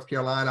Greensboro, North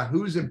Carolina.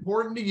 Who's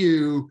important to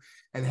you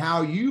and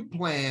how you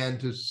plan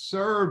to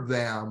serve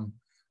them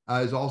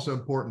is also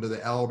important to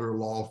the Elder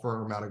Law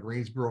Firm out of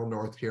Greensboro,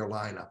 North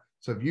Carolina.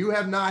 So if you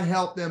have not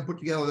helped them put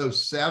together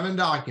those 7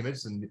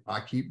 documents, and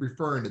I keep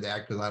referring to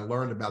that because I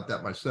learned about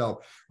that myself,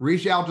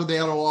 reach out to the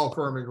Elder Law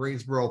Firm in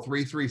Greensboro,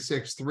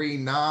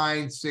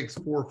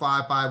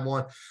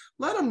 336-396-4551.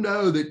 Let them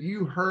know that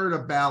you heard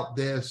about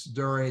this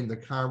during the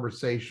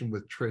conversation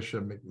with Tricia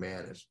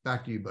McManus.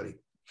 Back to you, buddy.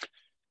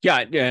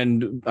 Yeah,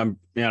 and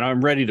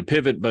I'm ready to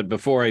pivot, but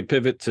before I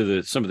pivot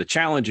to some of the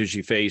challenges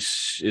you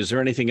face, is there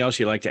anything else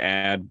you'd like to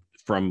add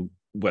from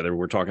whether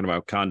we're talking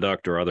about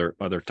conduct or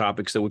other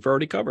topics that we've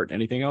already covered?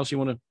 Anything else you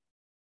want to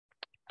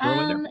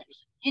throw in there?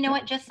 You know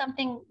what, just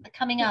something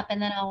coming up,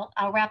 and then I'll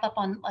wrap up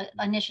on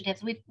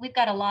initiatives. We've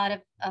got a lot of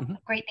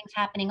great things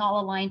happening,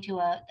 all aligned to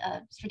a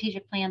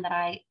strategic plan that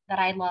I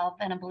love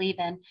and I believe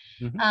in.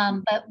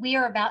 But we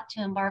are about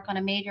to embark on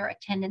a major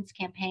attendance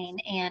campaign,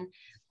 and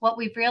what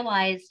we've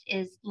realized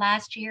is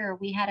last year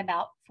we had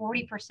about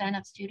 40%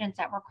 of students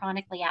that were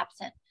chronically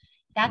absent.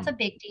 That's a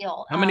big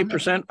deal. How many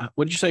percent?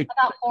 What did you say?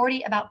 About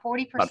 40%. About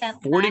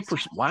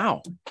 40%.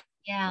 Wow.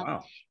 Yeah.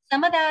 Wow.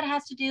 Some of that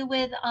has to do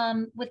with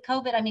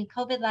COVID. I mean,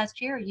 COVID last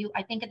year,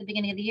 I think at the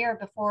beginning of the year,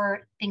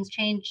 before things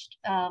changed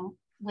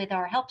with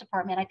our health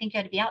department, I think you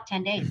had to be out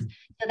 10 days.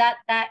 So that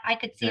I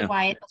could see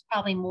why it was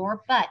probably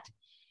more. But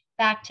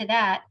back to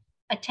that,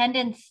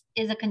 attendance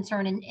is a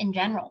concern in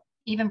general.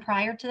 Even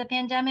prior to the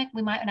pandemic,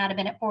 we might not have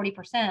been at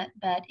 40%,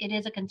 but it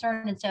is a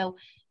concern. And so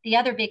the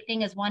other big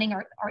thing is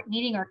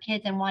needing our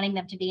kids and wanting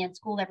them to be in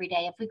school every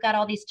day. If we've got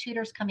all these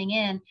tutors coming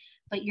in,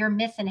 but you're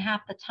missing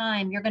half the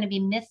time, you're going to be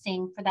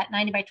missing for that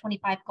 90 by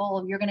 25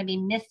 goal. You're going to be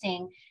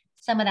missing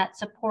some of that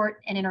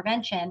support and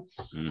intervention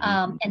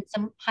and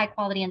some high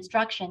quality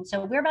instruction.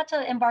 So we're about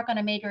to embark on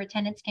a major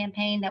attendance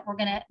campaign that we're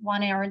going to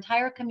want our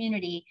entire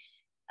community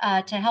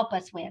to help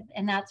us with.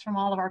 And that's from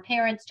all of our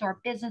parents to our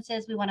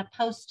businesses. We want to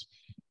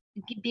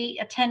be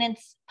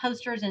attendance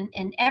posters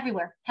and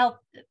everywhere, health,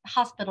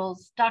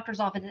 hospitals, doctors'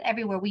 offices,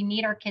 everywhere. We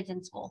need our kids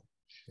in school.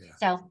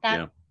 So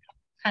that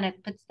kind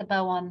of puts the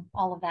bow on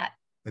all of that.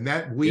 And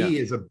that we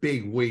is a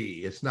big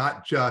we. It's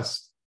not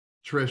just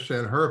Tricia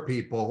and her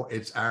people,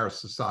 it's our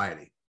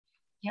society.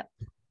 Yep.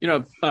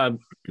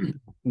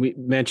 We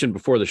mentioned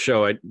before the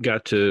show, I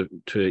got to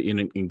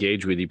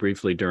engage with you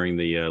briefly during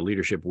the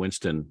Leadership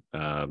Winston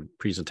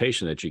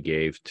presentation that you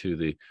gave to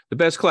the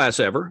best class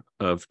ever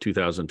of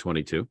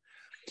 2022.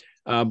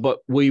 But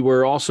we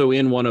were also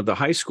in one of the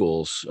high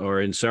schools,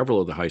 or in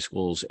several of the high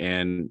schools.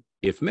 And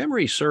if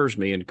memory serves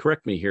me, and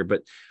correct me here,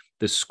 but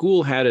the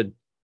school had a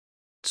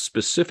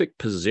specific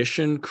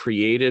position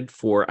created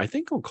for, I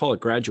think I'll call it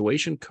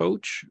graduation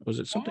coach. Was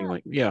it something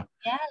like, Yes.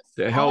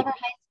 To help,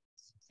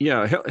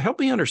 help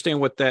me understand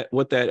what that,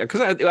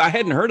 because I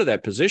hadn't heard of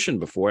that position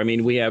before. I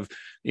mean, we have,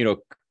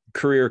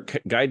 career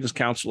guidance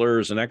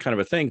counselors and that kind of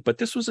a thing, but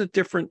this was a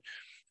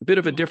bit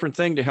of a different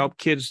thing to help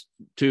kids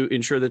to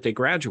ensure that they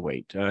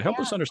graduate. Help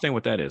us understand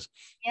what that is.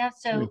 Yeah.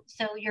 So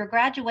your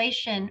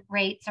graduation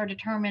rates are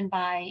determined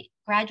by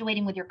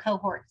graduating with your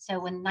cohort. So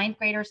when 9th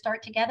graders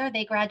start together,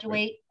 they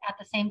graduate at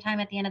the same time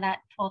at the end of that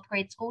 12th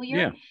grade school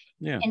year.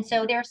 Yeah. And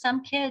so there are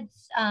some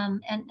kids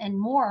and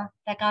more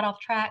that got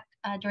off track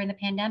during the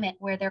pandemic,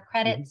 where their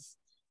credits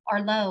are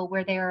low,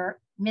 where they're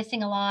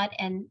missing a lot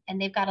and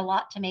they've got a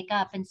lot to make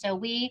up. And so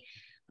we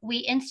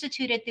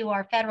instituted through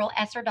our federal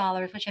ESSER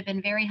dollars, which have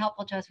been very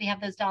helpful to us. We have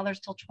those dollars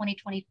till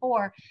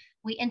 2024.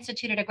 We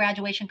instituted a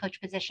graduation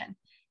coach position.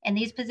 And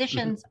these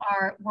positions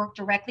work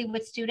directly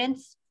with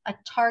students, a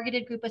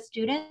targeted group of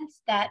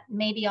students that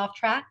may be off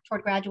track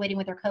toward graduating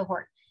with their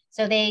cohort.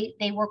 So they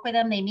work with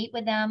them, they meet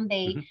with them,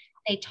 they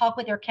talk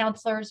with their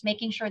counselors,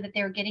 making sure that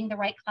they're getting the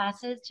right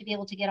classes to be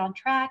able to get on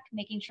track,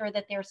 making sure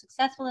that they're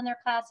successful in their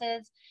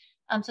classes,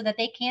 so that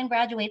they can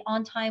graduate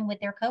on time with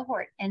their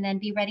cohort and then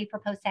be ready for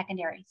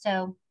post-secondary.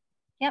 So,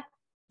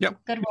 yep.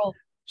 Good role.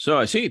 So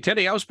I see,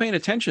 Teddy, I was paying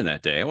attention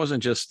that day. I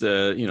wasn't just,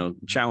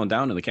 chowing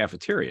down in the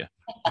cafeteria.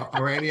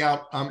 Randy,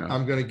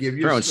 I'm going to give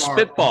you throwing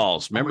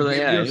spitballs. Remember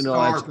that?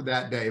 Star for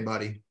that day,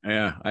 buddy.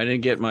 Yeah, I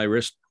didn't get my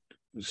wrist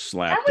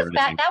slapped.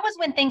 That was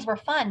when things were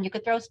fun. You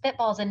could throw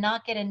spitballs and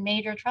not get in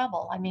major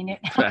trouble. I mean,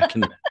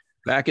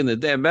 back in the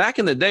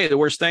day, the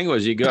worst thing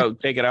was you go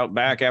take it out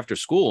back after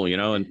school,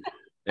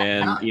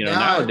 and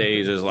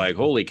nowadays is like,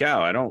 holy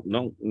cow, I don't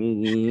know.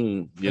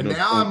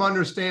 Now I'm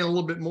understanding a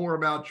little bit more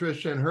about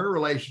Tricia and her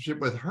relationship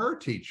with her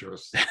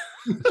teachers.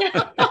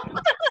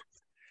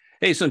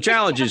 Hey, some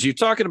challenges. You're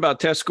talking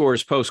about test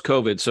scores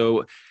post-COVID.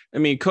 So, I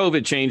mean,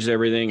 COVID changed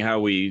everything, how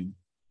we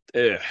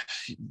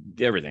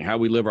everything, how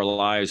we live our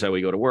lives, how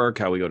we go to work,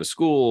 how we go to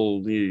school,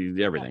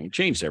 everything. It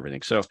changed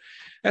everything. So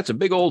that's a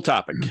big old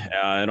topic,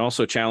 and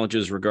also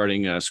challenges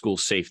regarding school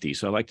safety.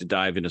 So I'd like to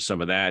dive into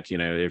some of that.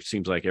 It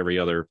seems like every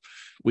other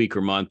week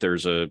or month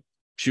there's a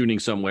shooting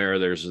somewhere,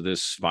 there's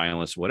this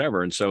violence,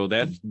 whatever. And so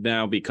that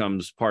now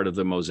becomes part of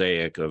the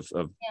mosaic of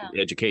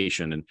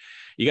education, and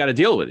you got to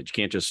deal with it. You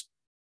can't just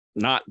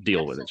not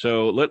deal with it.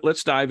 So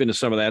let's dive into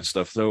some of that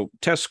stuff. So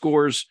test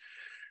scores,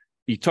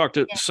 you talked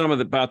to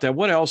about that.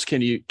 What else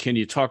can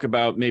you talk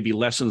about? Maybe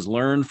lessons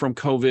learned from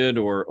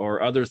COVID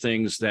or other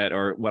things that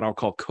are what I'll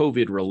call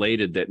COVID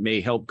related that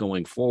may help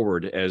going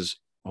forward, as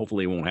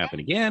hopefully it won't happen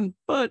again.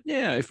 But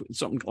yeah, if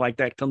something like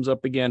that comes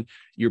up again,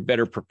 you're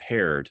better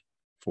prepared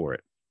for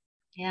it.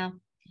 Yeah.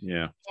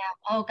 Yeah.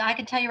 Oh, I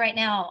can tell you right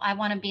now, I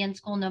want to be in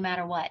school no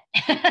matter what.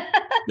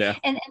 Yeah.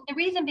 And the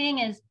reason being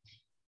is,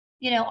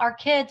 our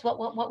kids,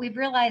 what we've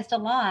realized a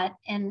lot,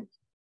 and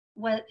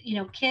what,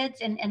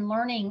 kids and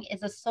learning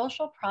is a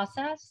social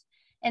process.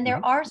 And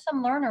there are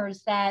some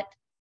learners that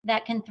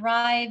can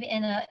thrive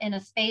in a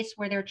space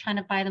where they're trying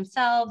to by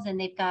themselves, and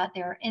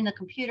they're in the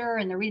computer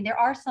and they're reading. There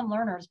are some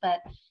learners,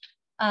 but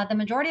the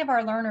majority of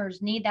our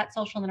learners need that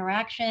social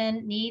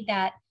interaction, need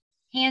that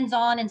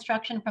hands-on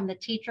instruction from the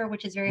teacher,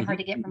 which is very hard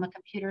to get from a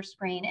computer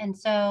screen. And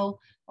so,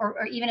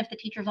 or even if the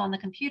teacher's on the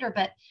computer,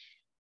 but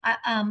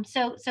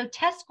so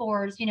test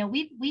scores,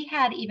 we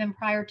had, even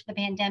prior to the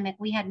pandemic,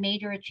 we had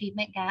major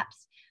achievement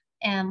gaps.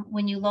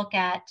 When you look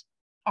at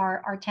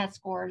our test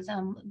scores,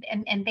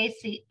 and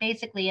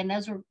basically, and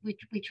those were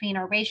between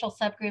our racial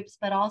subgroups,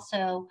 but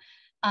also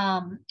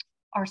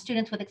our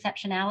students with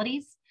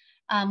exceptionalities.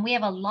 We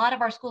have a lot of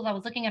our schools, I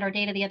was looking at our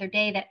data the other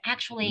day, that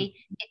actually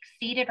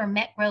exceeded or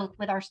met growth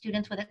with our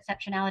students with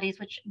exceptionalities,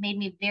 which made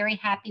me very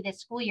happy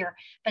this school year.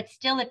 But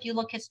still, if you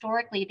look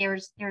historically,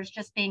 there's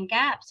just been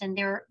gaps, and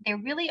they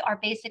really are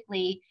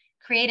basically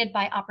created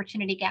by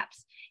opportunity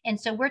gaps. And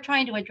so we're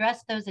trying to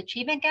address those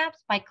achievement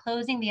gaps by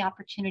closing the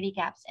opportunity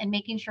gaps and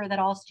making sure that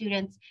all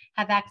students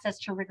have access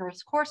to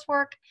rigorous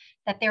coursework,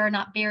 that there are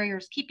not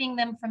barriers keeping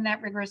them from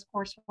that rigorous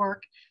coursework.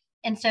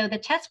 And so the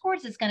test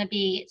scores is going to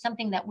be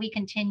something that we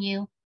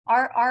continue.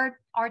 Our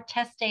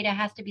test data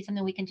has to be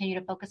something we continue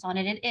to focus on,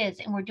 and it is.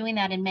 And we're doing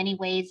that in many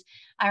ways.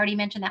 I already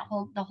mentioned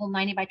the whole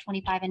 90 by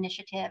 25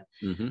 initiative.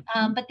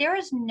 But there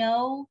is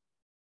no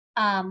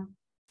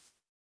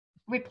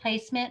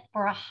replacement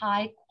for a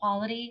high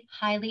quality,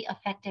 highly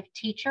effective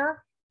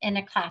teacher in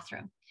a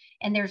classroom.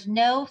 And there's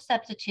no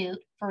substitute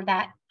for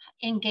that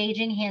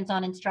engaging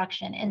hands-on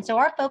instruction. And so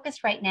our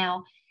focus right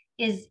now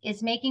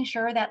is making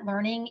sure that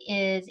learning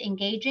is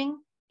engaging,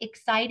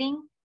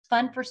 exciting,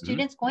 fun for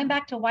students. Going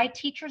back to why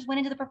teachers went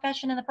into the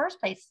profession in the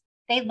first place.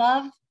 They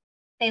love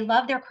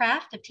their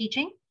craft of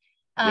teaching.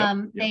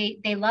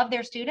 They love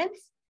their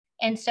students.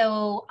 And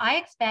so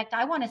I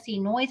want to see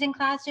noise in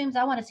classrooms.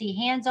 I want to see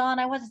hands-on.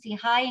 I want to see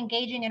high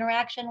engaging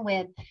interaction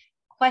with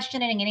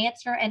questioning and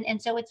answer.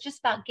 And so it's just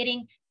about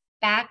getting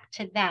back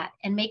to that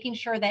and making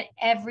sure that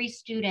every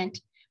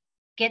student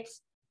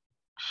gets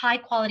high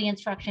quality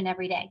instruction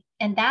every day.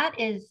 And that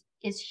is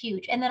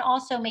huge. And then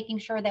also making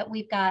sure that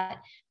we've got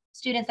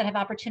students that have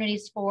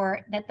opportunities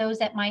for that, those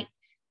that might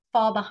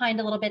fall behind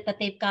a little bit, that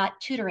they've got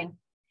tutoring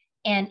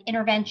and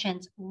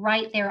interventions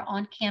right there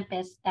on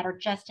campus that are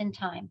just in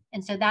time.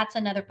 And so that's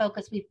another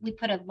focus. We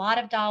put a lot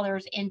of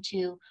dollars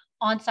into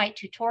on-site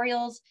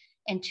tutorials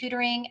and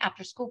tutoring,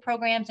 after school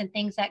programs, and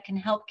things that can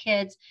help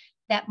kids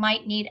that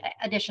might need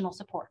additional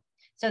support.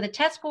 So the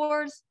test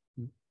scores,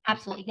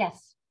 absolutely,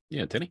 yes.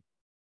 Yeah, Teddy.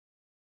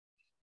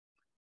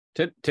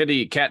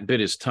 Teddy cat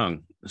bit his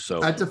tongue. So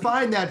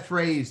define that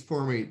phrase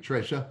for me,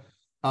 Tricia.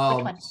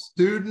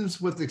 Students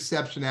with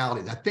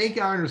exceptionalities. I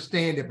think I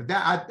understand it, but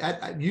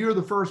that you're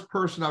the first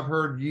person I've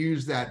heard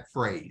use that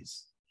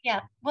phrase.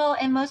 Yeah, well,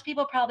 and most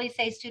people probably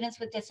say students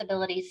with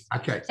disabilities.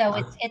 Okay.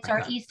 So it's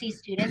our EC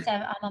students.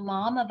 I'm a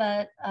mom of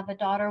a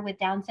daughter with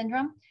Down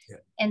syndrome,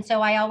 and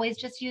so I always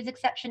just use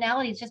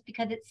exceptionalities just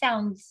because it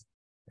sounds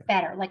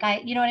better. Like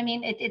you know what I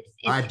mean? It's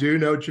I do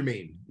know what you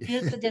mean.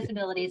 Students with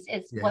disabilities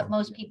is what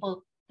most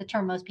people, the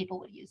term most people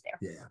would use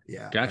there.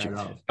 Yeah.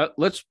 Gotcha.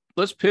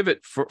 Let's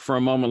pivot for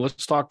a moment.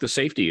 Let's talk the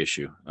safety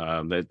issue.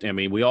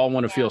 We all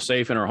want to feel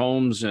safe in our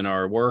homes, in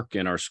our work,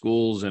 in our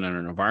schools, and in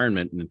our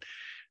environment. And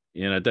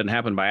it doesn't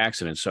happen by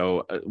accident.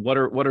 So what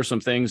are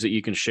some things that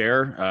you can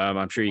share?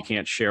 I'm sure you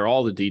can't share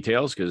all the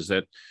details, because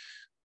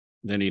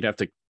then you'd have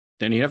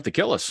to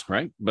kill us,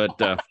 right?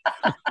 But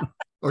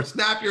or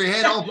snap your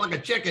head off like a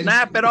chicken.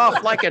 Snap it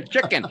off like a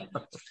chicken.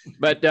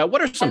 But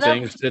what are some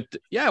things that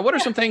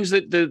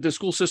the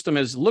school system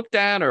has looked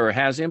at or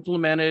has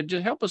implemented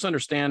to help us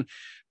understand,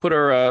 put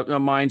our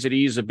minds at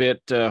ease a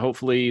bit,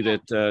 hopefully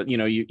that,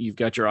 you've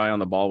got your eye on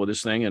the ball with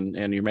this thing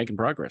and you're making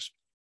progress.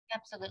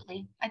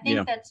 Absolutely. I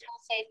think that school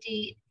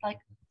safety,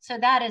 so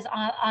that is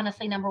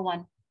honestly number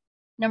one.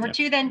 Number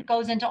two then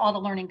goes into all the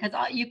learning,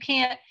 because you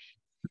can't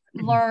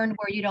learn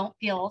where you don't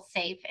feel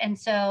safe. And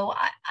so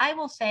I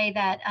will say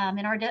that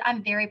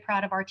I'm very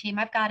proud of our team.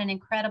 I've got an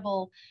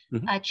incredible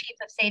chief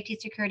of safety,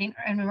 security,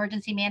 and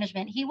emergency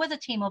management. He was a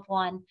team of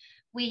one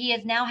he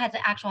is now has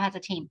a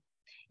team.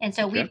 And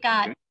so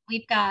Okay.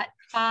 we've got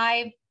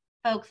 5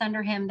 folks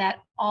under him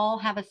that all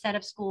have a set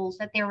of schools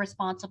that they're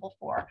responsible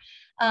for.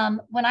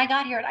 When I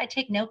got here, I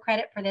take no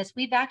credit for this.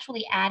 We've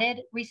actually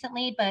added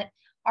recently, but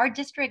our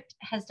district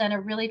has done a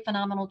really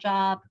phenomenal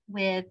job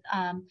with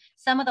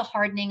some of the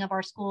hardening of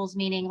our schools,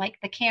 meaning like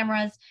the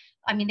cameras.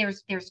 I mean,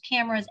 there's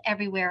cameras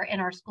everywhere in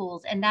our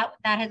schools, and that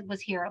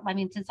was here. I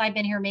mean, since I've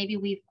been here, maybe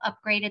we've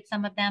upgraded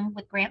some of them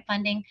with grant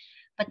funding,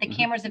 but the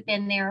cameras have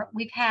been there.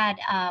 We've had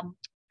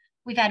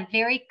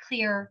very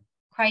clear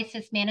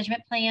crisis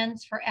management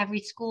plans for every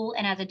school,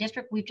 and as a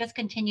district, we've just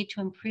continued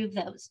to improve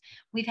those.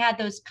 We've had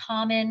those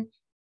common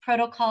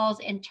protocols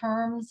and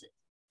terms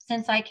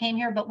since I came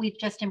here, but we've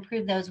just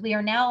improved those. We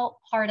are now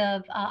part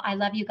of I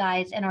Love You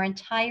Guys, and our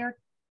entire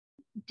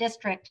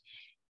district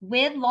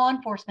with law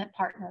enforcement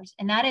partners,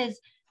 and that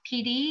is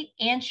PD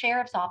and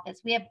Sheriff's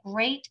Office. We have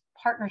great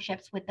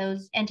partnerships with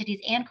those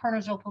entities and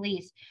Kernersville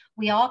Police.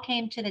 We all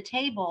came to the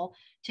table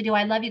to do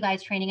I Love You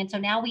Guys training, and so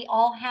now we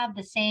all have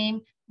the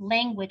same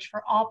language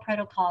for all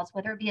protocols,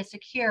 whether it be a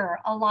secure,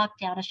 a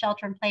lockdown, a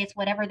shelter in place,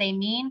 whatever they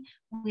mean.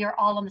 We are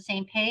all on the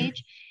same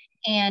page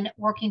and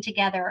working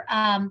together.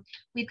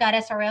 We've got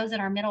SROs in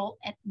our middle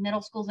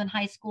schools and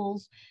high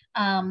schools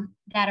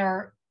that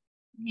are,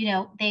 we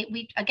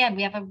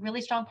have a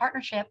really strong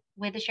partnership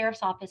with the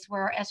Sheriff's Office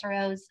where our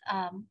SROs,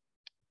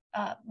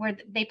 where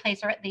they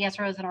place the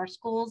SROs in our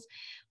schools.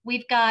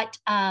 We've got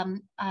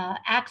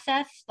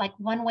access, like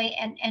one-way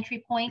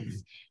entry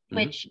points,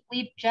 which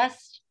we've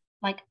just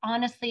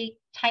honestly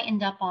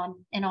tightened up on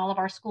in all of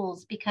our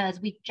schools,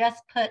 because we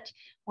just put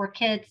where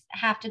kids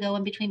have to go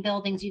in between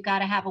buildings. You got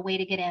to have a way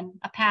to get in,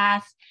 a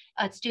pass,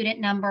 a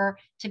student number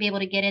to be able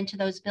to get into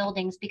those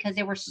buildings, because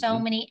there were so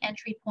many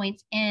entry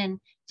points in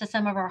to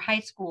some of our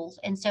high schools.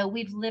 And so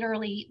we've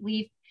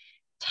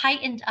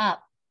tightened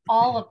up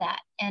all of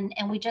that. And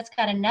we just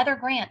got another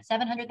grant,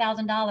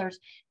 $700,000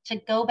 to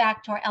go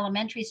back to our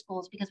elementary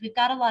schools, because we've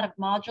got a lot of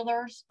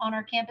modulars on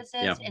our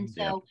campuses. Yeah. And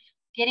so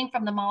getting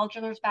from the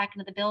modulars back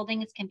into the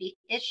buildings can be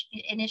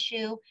an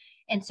issue.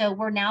 And so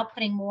we're now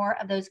putting more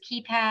of those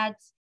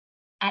keypads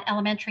at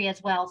elementary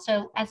as well.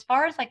 So as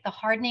far as the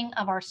hardening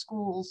of our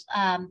schools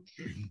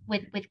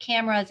with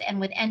cameras and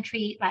with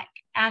entry,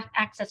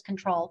 access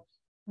control,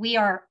 we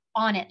are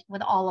on it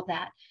with all of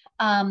that.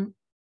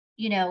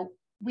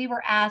 We've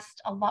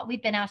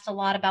been asked a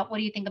lot about, what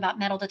do you think about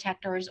metal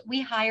detectors?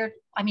 We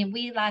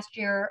last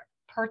year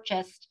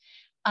purchased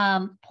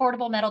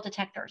portable metal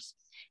detectors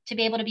to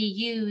be able to be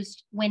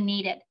used when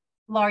needed.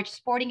 Large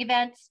sporting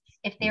events,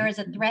 if there is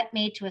a threat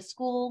made to a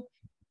school,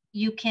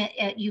 you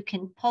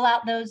can pull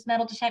out those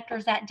metal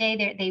detectors that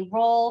day. They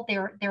roll,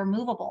 they're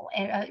movable.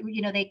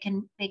 They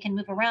can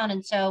move around.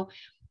 And so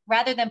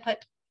rather than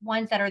put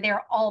ones that are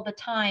there all the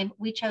time,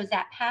 we chose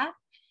that path,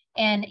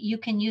 and you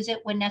can use it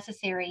when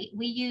necessary.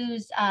 We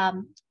use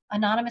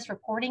anonymous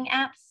reporting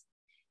apps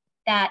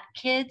that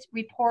kids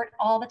report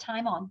all the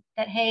time on,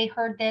 that, hey,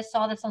 heard this,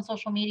 saw this on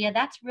social media.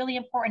 That's really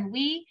important.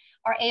 We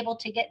are able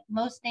to get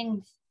most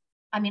things.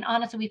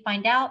 Honestly, we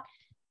find out,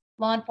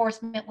 law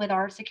enforcement with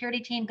our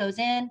security team goes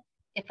in.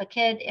 If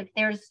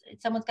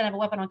someone's gonna have a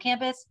weapon on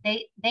campus,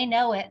 they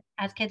know it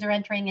as kids are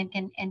entering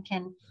and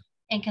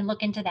can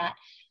look into that.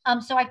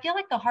 So I feel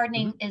like the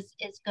hardening is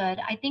good.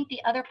 I think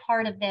the other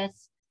part of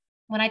this,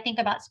 when I think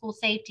about school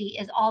safety,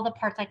 is all the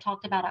parts I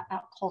talked about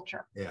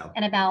culture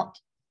and about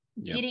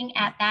getting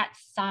at that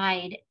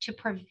side to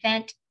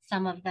prevent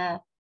some of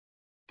the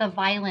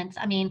violence.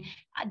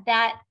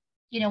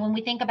 When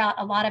we think about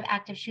a lot of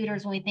active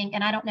shooters,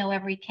 and I don't know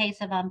every case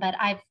of them, but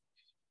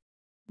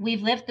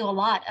we've lived through a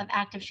lot of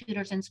active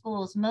shooters in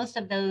schools. Most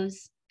of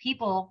those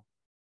people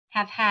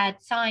have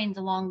had signs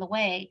along the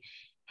way.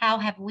 How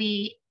have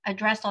we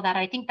addressed all that?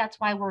 I think that's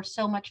why we're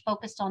so much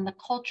focused on the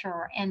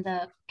culture and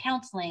the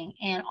counseling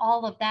and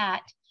all of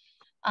that.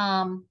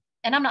 And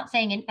I'm not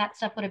saying that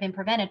stuff would have been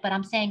prevented, but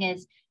I'm saying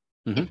is,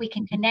 if we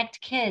can connect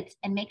kids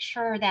and make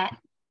sure that,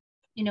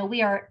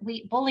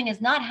 bullying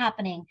is not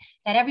happening,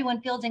 that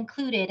everyone feels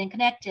included and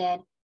connected,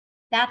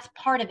 that's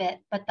part of it.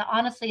 But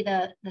honestly,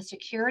 the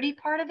security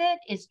part of it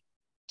is,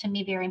 to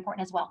me, very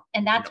important as well.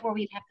 And that's where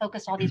we have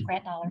focused all these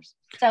grant dollars.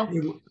 So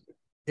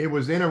it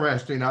was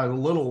interesting. I was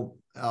a little,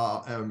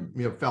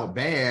 felt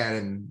bad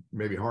and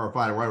maybe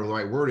horrified, or whatever the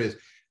right word is,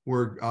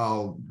 where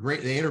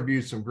they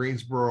interviewed some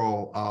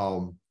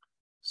Greensboro,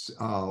 what's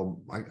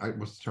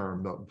the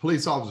term? The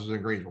police officers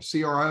in Greensboro,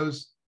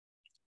 CROs?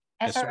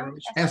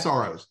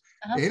 SROs.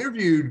 They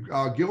interviewed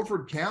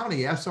Guilford County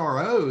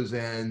SROs,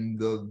 and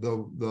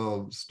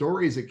the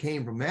stories that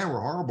came from them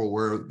were horrible,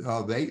 where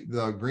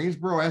the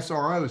Greensboro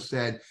SROs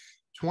said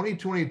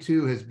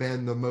 2022 has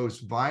been the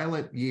most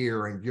violent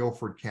year in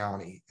Guilford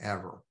County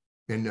ever,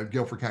 in the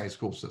Guilford County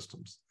school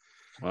systems.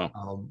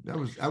 Wow.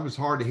 That was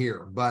hard to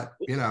hear, but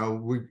and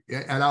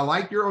I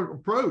like your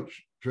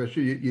approach,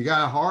 Tricia. You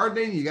got to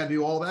harden, you got to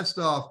do all that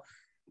stuff,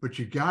 but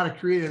you got to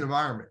create an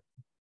environment.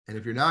 And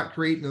if you're not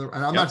creating,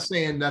 and I'm not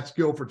saying that's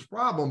Guilford's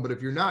problem, but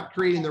if you're not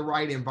creating the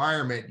right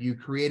environment, you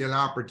create an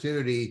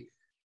opportunity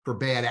for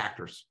bad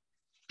actors.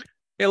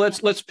 Yeah,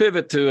 let's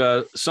pivot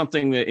to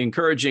something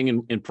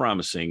encouraging and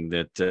promising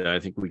that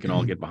I think we can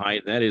all get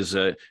behind. That is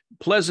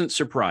pleasant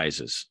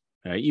surprises.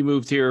 You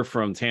moved here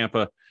from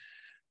Tampa,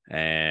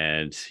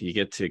 and you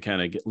get to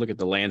kind of look at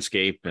the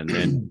landscape, and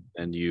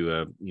then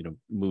you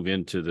move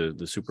into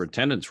the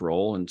superintendent's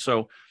role. And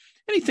so,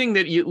 anything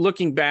that you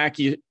looking back,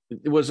 it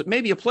was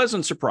maybe a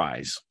pleasant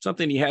surprise,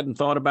 something you hadn't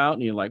thought about,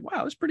 and you're like,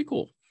 wow, that's pretty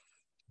cool.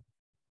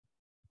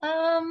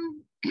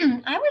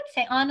 I would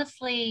say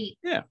honestly,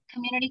 yeah,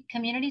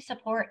 community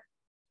support,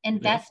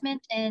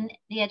 investment in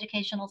the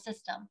educational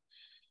system.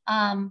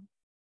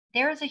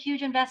 There is a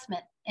huge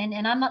investment,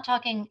 and I'm not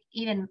talking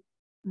even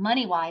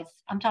money wise.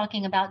 I'm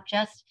talking about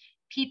just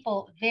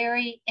people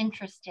very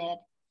interested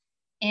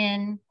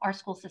in our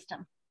school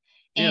system.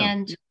 Yeah.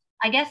 And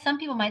I guess some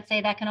people might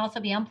say that can also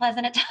be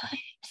unpleasant at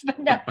times, but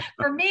no,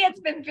 for me, it's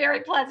been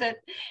very pleasant.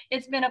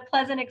 It's been a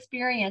pleasant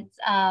experience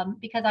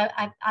because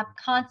I'm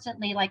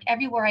constantly, like,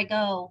 everywhere I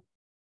go,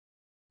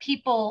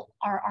 people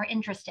are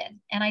interested,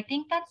 and I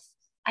think that's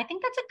a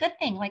good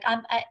thing. Like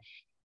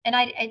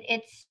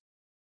it's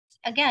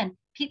again,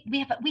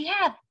 we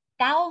have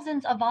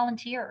thousands of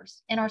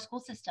volunteers in our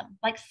school system,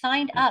 like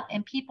signed up,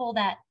 and people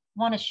that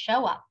want to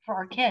show up for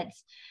our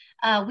kids.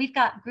 We've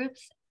got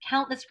groups,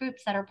 countless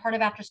groups that are part of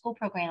after school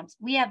programs.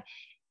 We have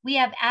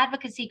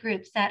advocacy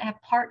groups that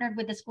have partnered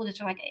with the school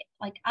district.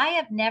 Like I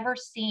have never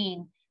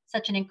seen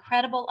such an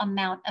incredible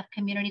amount of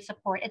community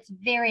support. It's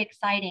very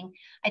exciting.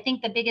 I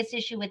think the biggest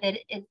issue with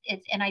it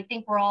is, and I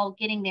think we're all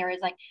getting there, is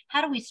like,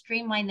 how do we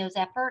streamline those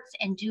efforts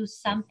and do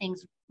some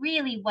things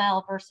really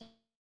well versus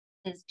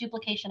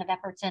duplication of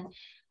efforts? And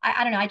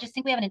I don't know, I just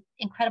think we have an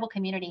incredible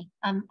community.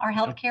 Our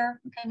healthcare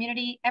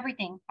community,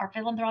 everything, our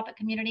philanthropic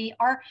community,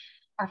 our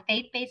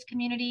faith-based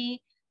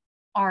community,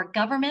 our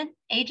government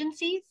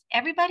agencies,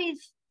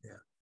 everybody's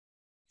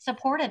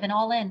supportive and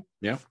all in.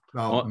 Yeah.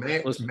 Well,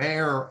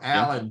 Mayor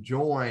Alan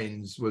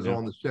Joins was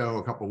on the show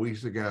a couple of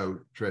weeks ago,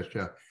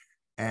 Tricia,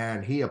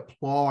 and he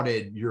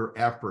applauded your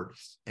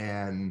efforts,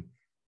 and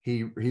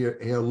he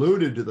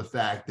alluded to the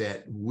fact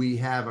that we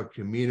have a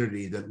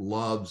community that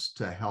loves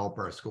to help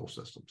our school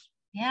systems.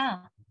 Yeah.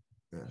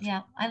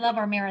 I love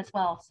our mayor as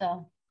well.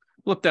 So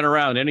flip that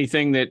around.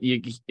 Anything that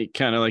you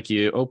kind of like,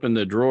 you open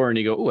the drawer and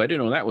you go, oh, I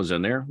didn't know that was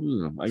in there.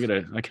 I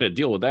gotta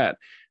deal with that.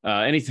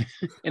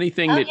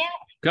 Anything that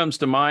comes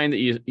to mind that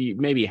you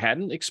maybe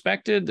hadn't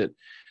expected, that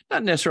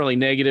not necessarily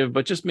negative,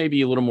 but just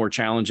maybe a little more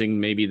challenging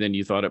maybe than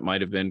you thought it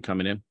might have been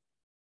coming in?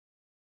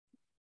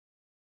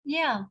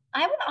 Yeah,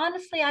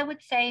 I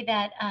would say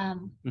that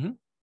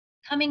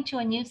coming to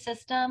a new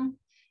system,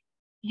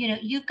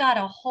 you've got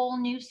a whole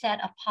new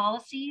set of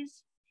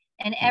policies,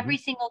 and every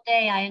single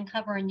day I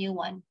uncover a new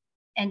one,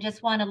 and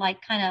just want to,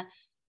 like, kind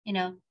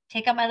of,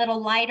 take up my little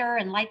lighter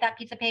and light that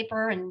piece of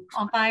paper and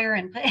on fire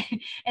and put,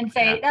 and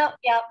say, no,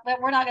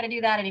 but we're not going to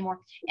do that anymore.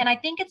 And I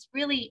think it's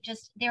really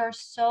just, there are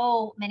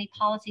so many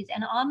policies,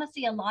 and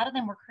honestly, a lot of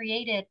them were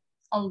created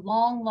a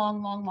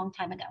long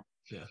time ago.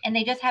 Yeah. And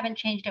they just haven't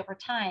changed over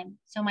time.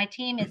 So my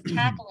team is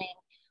tackling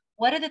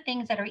what are the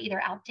things that are either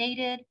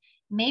outdated,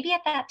 maybe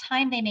at that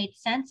time they made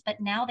sense,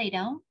 but now they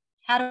don't.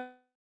 How do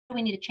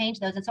we need to change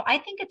those? And so I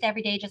think it's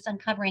every day just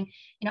uncovering,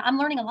 I'm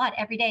learning a lot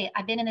every day.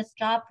 I've been in this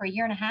job for 1.5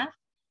 years,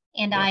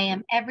 and I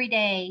am every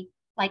day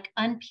like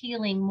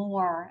unpeeling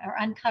more or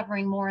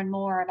uncovering more and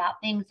more about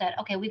things that,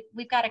 okay,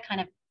 we've got to kind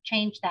of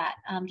change that,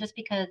 just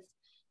because,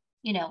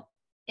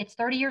 it's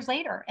 30 years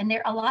later, and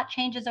a lot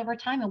changes over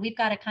time, and we've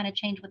got to kind of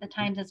change with the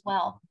times as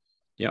well.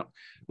 Yeah.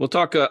 We'll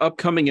talk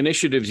upcoming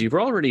initiatives. You've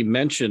already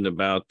mentioned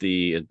about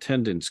the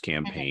attendance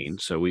campaign.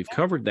 So we've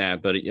covered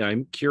that, but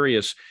I'm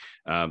curious,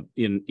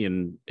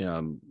 in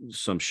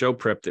some show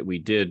prep that we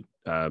did,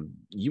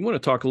 you want to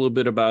talk a little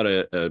bit about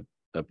a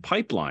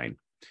pipeline,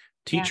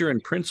 teacher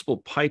and principal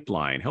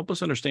pipeline. Help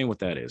us understand what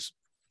that is.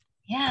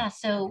 Yeah.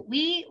 So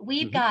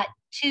we've got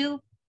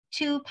two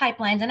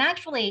pipelines, and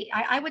actually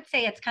I would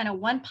say it's kind of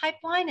one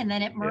pipeline, and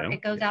then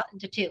it goes out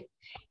into two.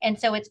 And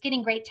so it's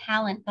getting great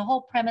talent. The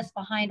whole premise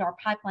behind our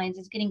pipelines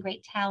is getting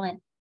great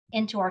talent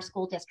into our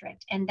school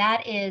district. And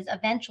that is,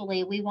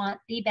 eventually we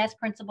want the best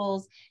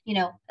principals,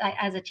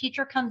 as a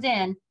teacher comes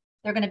in,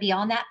 they're going to be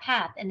on that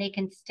path, and they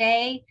can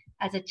stay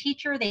as a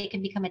teacher, they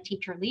can become a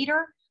teacher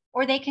leader,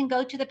 or they can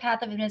go to the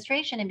path of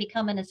administration and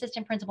become an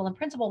assistant principal and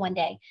principal one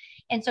day.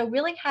 And so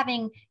really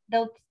having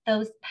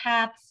those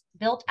paths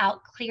built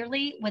out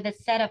clearly with a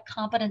set of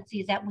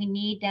competencies that we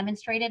need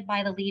demonstrated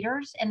by the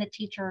leaders and the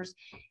teachers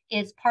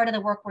is part of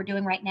the work we're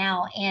doing right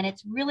now. And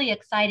it's really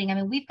exciting. I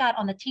mean, we've got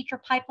on the teacher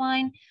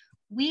pipeline,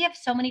 we have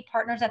so many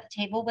partners at the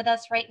table with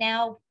us right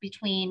now,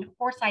 between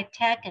Forsyth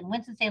Tech and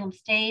Winston-Salem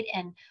State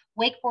and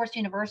Wake Forest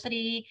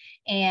University,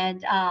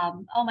 and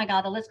oh my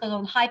God, the list goes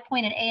on, High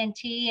Point and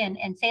A&T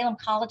and Salem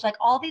College. Like,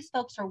 all these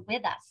folks are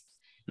with us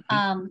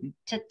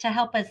to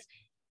help us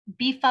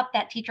beef up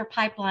that teacher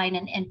pipeline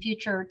and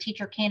future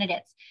teacher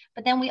candidates.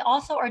 But then we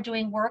also are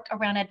doing work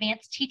around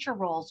advanced teacher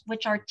roles,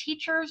 which are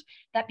teachers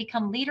that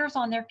become leaders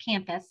on their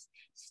campus.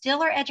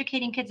 still are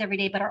educating kids every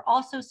day, but are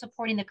also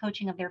supporting the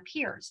coaching of their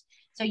peers.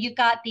 So you've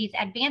got these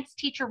advanced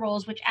teacher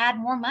roles, which add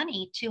more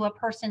money to a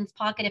person's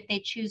pocket if they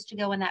choose to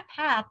go in that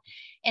path.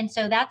 And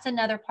so that's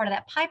another part of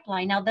that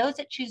pipeline. Now, those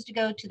that choose to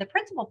go to the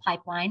principal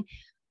pipeline,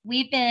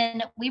 we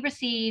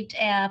received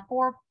a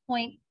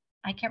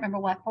I can't remember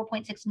what,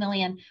 4.6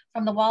 million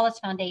from the Wallace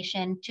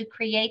Foundation to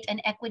create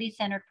an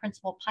equity-centered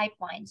principal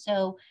pipeline.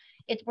 So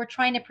we're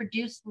trying to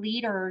produce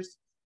leaders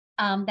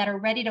that are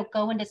ready to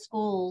go into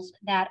schools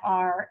that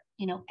are,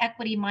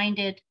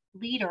 equity-minded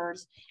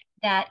leaders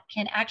that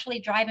can actually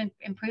drive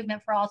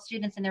improvement for all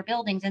students in their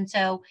buildings. And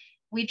so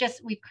we've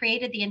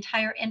created the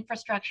entire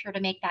infrastructure to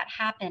make that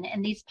happen.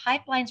 And these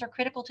pipelines are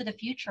critical to the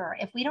future.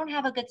 If we don't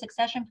have a good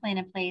succession plan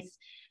in place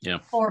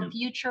for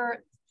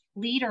future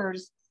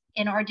leaders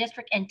in our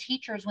district and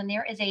teachers, when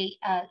there is a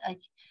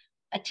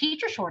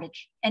teacher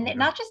shortage, and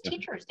not just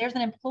teachers, there's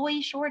an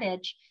employee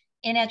shortage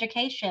in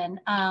education.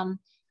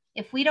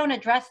 If we don't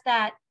address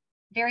that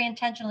very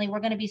intentionally, we're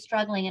going to be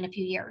struggling in a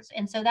few years.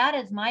 And so that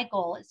is my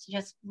goal, is to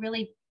just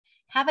really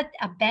have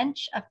a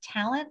bench of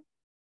talent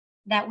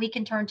that we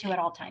can turn to at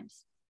all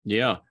times.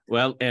 Yeah.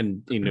 Well,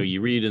 and,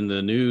 you read in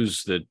the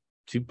news that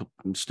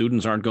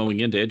students aren't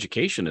going into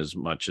education as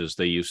much as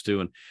they used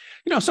to.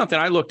 And, something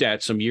I looked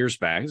at some years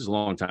back, this is a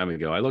long time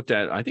ago, I looked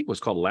at, I think it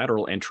was called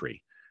lateral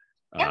entry.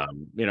 Yeah.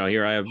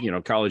 Here I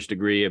have, college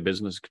degree, a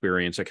business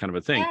experience, that kind of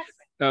a thing.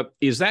 Yes.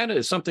 Is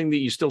that something that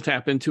you still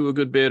tap into a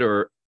good bit,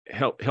 or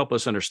help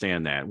us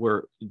understand that?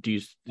 Where do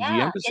you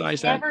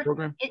emphasize that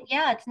program?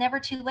 It's never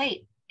too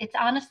late. It's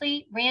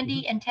honestly,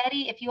 Randy and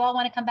Teddy, if you all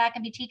want to come back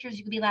and be teachers,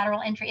 you can be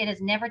lateral entry. It is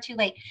never too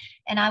late.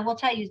 And I will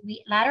tell you,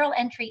 lateral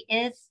entry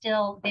is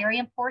still very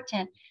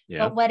important.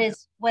 Yeah. But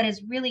what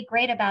is really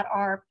great about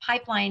our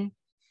pipeline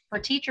for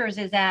teachers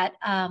is that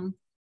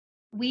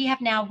we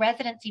have now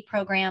residency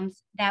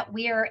programs that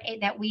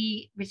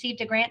we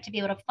received a grant to be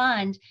able to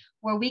fund,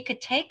 where we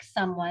could take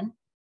someone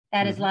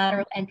that is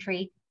lateral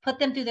entry, put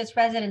them through this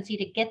residency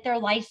to get their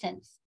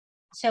license.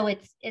 So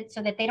it's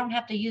so that they don't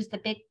have to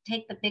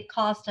take the big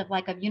cost of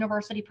like a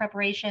university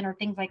preparation or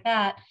things like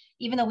that,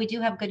 even though we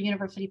do have good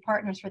university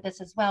partners for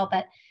this as well.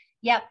 But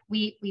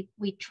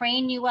we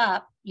train you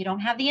up. You don't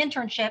have the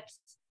internships,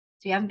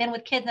 so you haven't been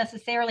with kids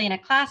necessarily in a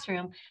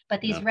classroom, but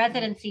these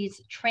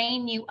residencies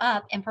train you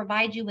up and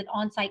provide you with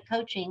on-site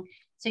coaching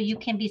so you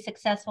can be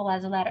successful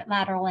as a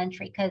lateral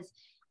entry. Because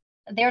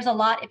there's a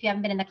lot, if you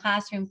haven't been in the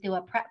classroom through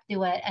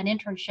an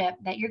internship,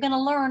 that you're going to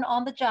learn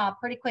on the job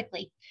pretty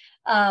quickly.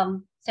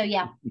 So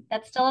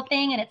that's still a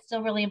thing, and it's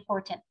still really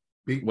important.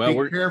 Be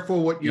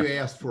careful what you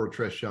ask for,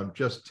 Tricia. I'm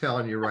just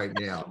telling you right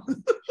now.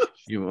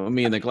 You want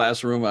me in the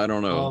classroom? I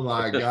don't know. Oh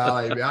my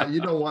God.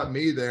 You don't want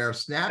me there.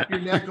 Snap your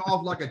neck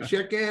off like a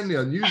chicken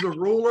and use a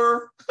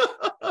ruler.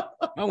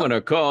 I'm going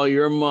to call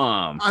your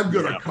mom. I'm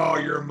going to call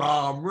your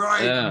mom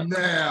right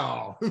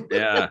now.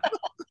 Yeah.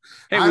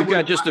 Hey, we've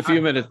got just a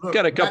few minutes.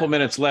 Got a couple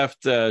minutes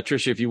left,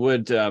 Tricia, if you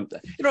would. I'm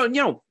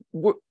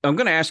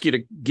going to ask you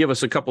to give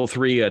us a couple,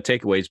 3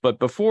 takeaways. But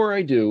before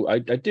I do, I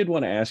did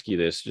want to ask you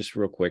this just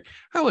real quick.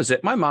 How is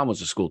it? My mom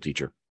was a school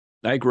teacher.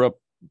 I grew up,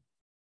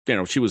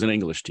 she was an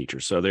English teacher.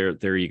 So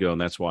there you go.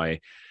 And that's why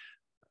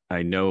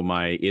I know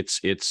my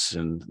it's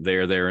and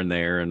there and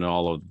there and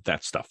all of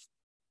that stuff.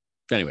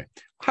 Anyway,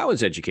 how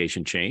has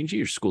education changed?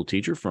 You're a school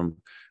teacher from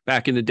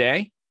back in the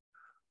day.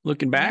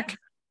 Looking back,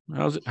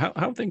 how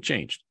have things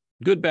changed?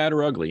 Good, bad,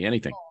 or ugly?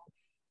 Anything?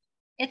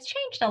 It's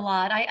changed a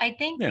lot. I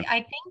think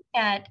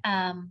that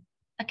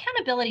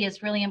accountability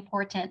is really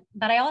important,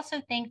 but I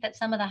also think that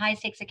some of the high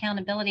stakes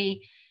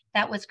accountability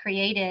that was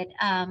created,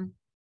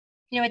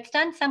 it's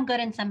done some good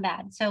and some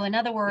bad. So in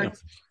other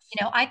words,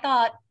 I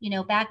thought,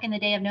 back in the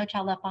day of No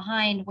Child Left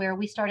Behind, where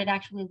we started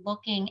actually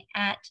looking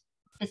at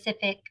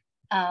specific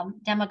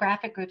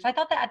demographic groups,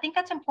 I think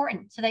that's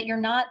important, so that you're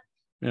not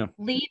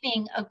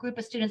leaving a group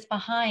of students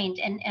behind.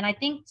 And I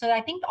think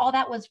all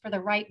that was for the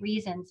right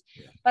reasons.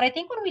 But I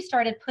think when we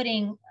started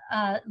putting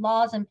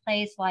laws in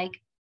place,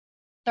 like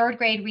 3rd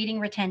grade reading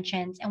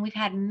retentions, and we've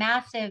had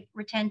massive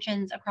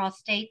retentions across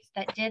states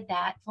that did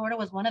that. Florida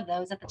was one of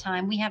those at the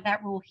time. We have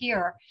that rule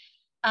here.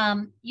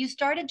 You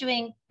started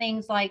doing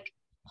things like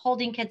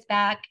holding kids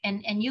back,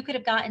 and you could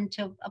have gotten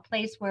to a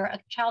place where a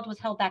child was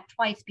held back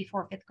twice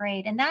before 5th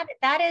grade. And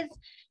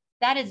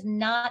that is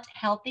not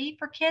healthy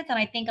for kids. And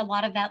I think a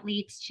lot of that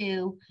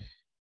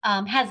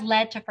has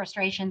led to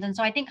frustrations. And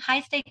so I think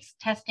high stakes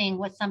testing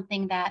was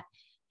something that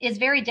is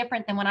very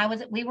different than when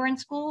we were in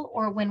school,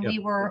 or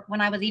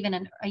when I was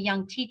even a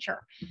young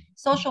teacher.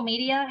 Social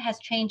media has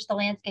changed the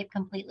landscape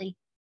completely.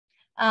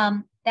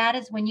 That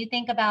is when you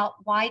think about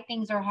why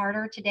things are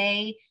harder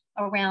today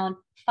around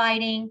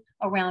fighting,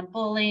 around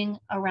bullying,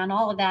 around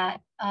all of that.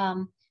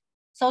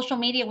 Social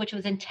media, which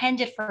was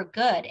intended for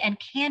good and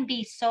can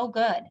be so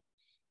good,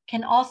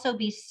 can also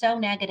be so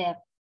negative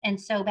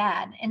and so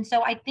bad. And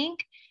so I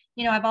think,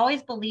 I've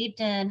always believed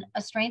in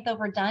a strength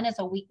overdone as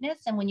a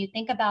weakness. And when you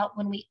think about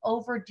when we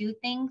overdo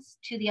things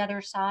to the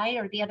other side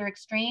or the other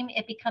extreme,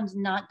 it becomes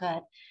not good.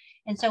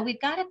 And so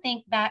we've got to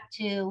think back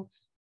to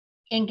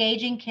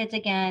engaging kids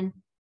again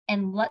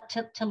and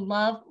to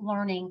love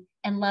learning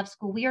and love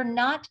school. We are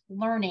not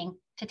learning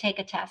to take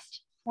a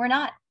test. We're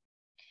not.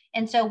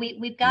 And so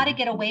we've got to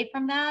get away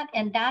from that.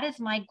 And that is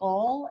my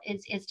goal,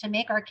 is to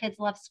make our kids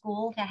love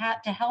school,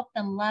 to help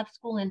them love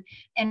school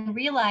and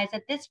realize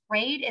that this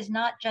grade is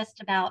not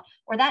just about,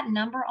 or that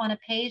number on a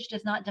page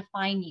does not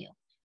define you.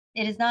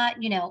 It is not,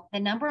 the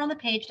number on the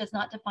page does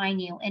not define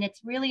you. And it's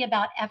really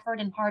about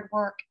effort and hard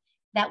work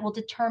that will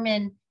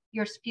determine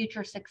your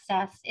future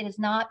success. It is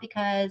not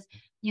because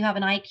you have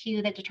an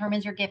IQ that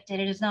determines you're gifted.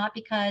 It is not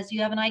because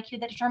you have an IQ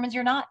that determines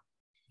you're not.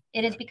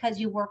 It is because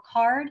you work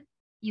hard,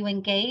 you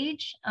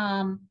engage,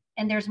 and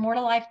there's more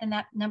to life than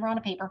that number on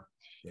a paper.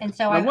 Yeah. And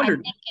so I'm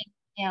thinking,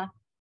 yeah.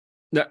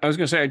 I was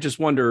going to say, I just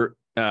wonder,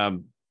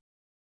 and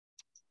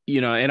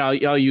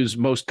I'll use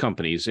most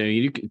companies.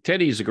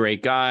 Teddy's a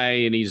great guy,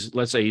 and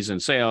let's say he's in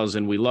sales,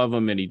 and we love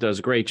him, and he does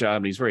a great job,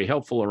 and he's very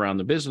helpful around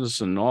the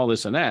business and all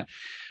this and that.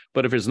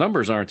 But if his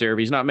numbers aren't there, if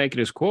he's not making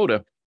his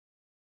quota,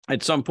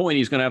 at some point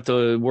he's going to have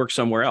to work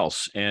somewhere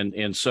else.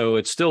 And so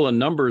it's still a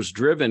numbers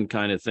driven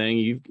kind of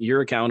thing. You're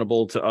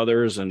accountable to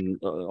others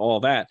and all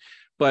that.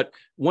 But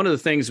one of the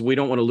things we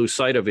don't want to lose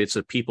sight of, it's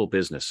a people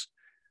business.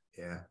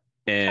 Yeah.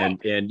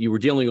 And you were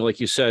dealing, like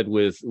you said,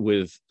 with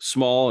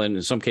small and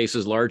in some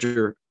cases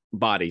larger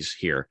bodies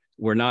here.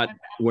 We're not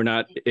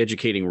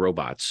educating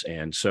robots.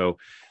 And so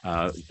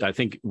I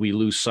think we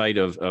lose sight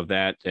of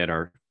that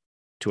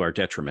to our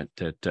detriment,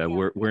 that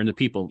we're in the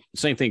people,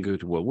 same thing.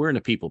 We're in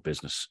the people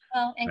business.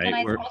 Well, and right?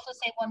 Can I also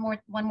say one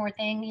more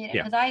thing?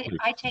 Because I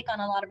take on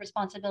a lot of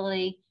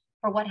responsibility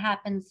for what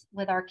happens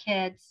with our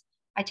kids.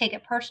 I take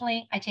it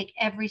personally. I take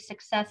every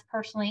success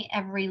personally,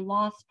 every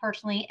loss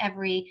personally,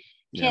 every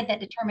kid that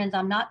determines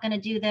I'm not going to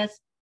do this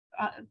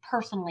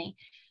personally.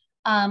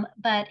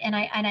 But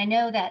I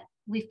know that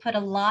we've put a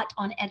lot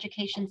on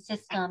education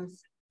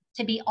systems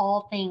to be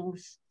all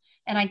things.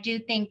 And I do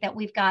think that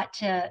we've got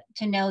to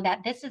know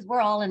that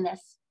we're all in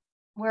this.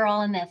 We're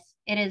all in this.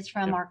 It is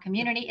from our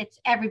community. It's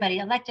everybody,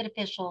 elected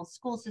officials,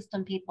 school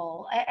system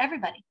people,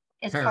 everybody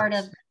is part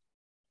of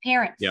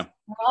parents. Yeah.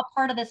 We're all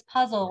part of this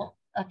puzzle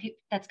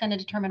that's going to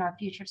determine our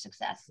future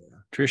success. Yeah.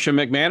 Tricia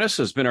McManus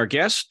has been our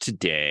guest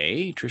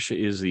today. Tricia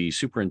is the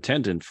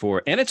superintendent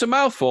for, and it's a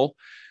mouthful,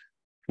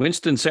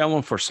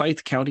 Winston-Salem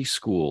Forsyth County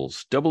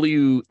Schools,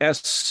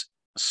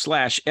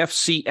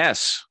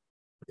 WS/FCS,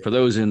 for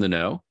those in the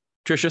know.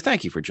 Tricia,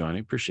 thank you for joining.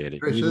 Appreciate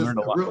it. Tricia, learned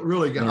a lot.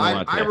 Really good.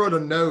 I wrote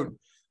a note.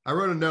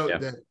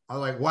 That I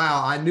like,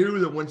 wow, I knew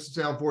that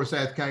Winston-Salem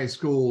Forsyth County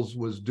Schools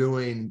was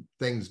doing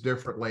things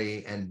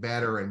differently and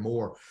better and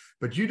more,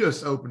 but you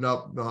just opened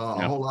up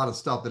a whole lot of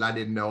stuff that I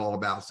didn't know all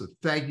about. So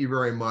thank you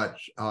very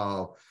much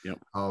for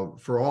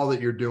all that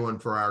you're doing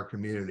for our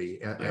community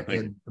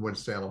in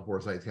Winston-Salem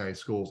Forsyth County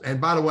Schools. And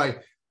by the way,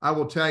 I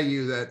will tell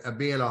you that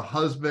being a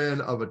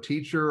husband of a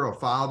teacher, a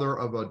father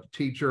of a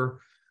teacher,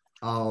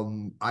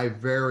 I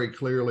very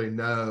clearly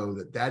know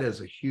that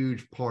is a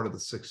huge part of the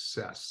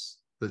success.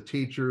 The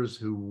teachers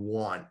who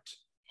want,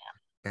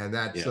 and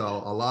that's a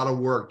lot of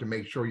work to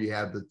make sure you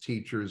have the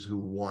teachers who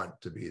want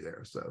to be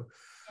there. So,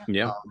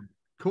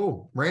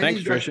 cool.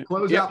 Randy, thanks, Tricia.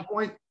 Close out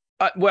point.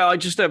 Well, I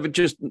just have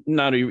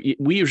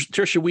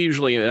Tricia, we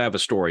usually have a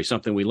story,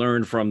 something we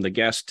learned from the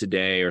guest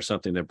today or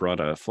something that brought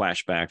a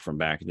flashback from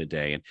back in the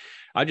day. And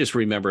I just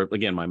remember,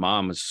 again, my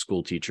mom was a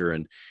school teacher,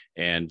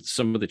 and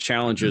some of the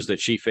challenges that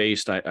she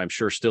faced, I'm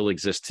sure still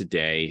exist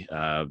today.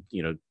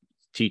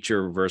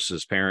 Teacher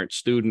versus parent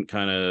student,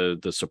 kind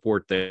of the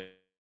support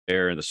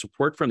there and the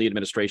support from the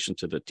administration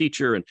to the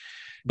teacher.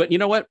 But you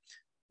know what?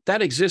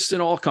 That exists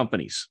in all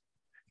companies.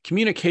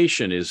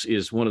 Communication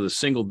is one of the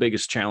single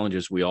biggest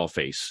challenges we all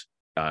face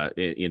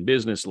in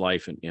business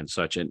life and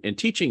such. And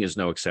teaching is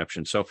no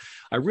exception. So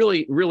I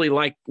really, really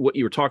like what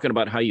you were talking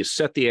about, how you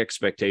set the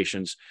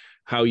expectations,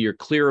 how you're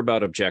clear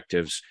about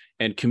objectives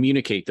and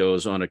communicate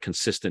those on a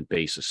consistent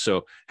basis.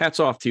 So hats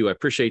off to you. I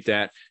appreciate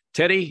that.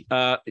 Teddy,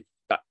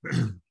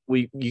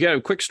 you got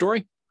a quick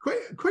story?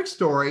 Quick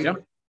story.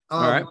 Yep.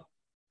 All right.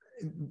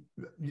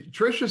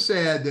 Tricia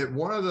said that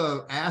one of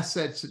the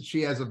assets that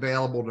she has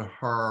available to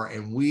her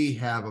and we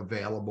have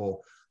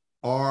available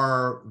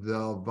are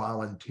the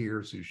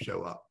volunteers who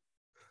show up.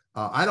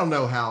 I don't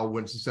know how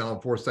Winston-Salem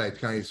Forsyth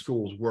County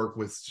Schools work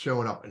with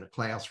showing up in a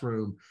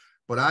classroom,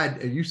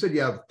 but you said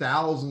you have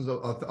thousands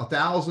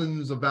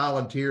of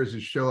volunteers who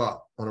show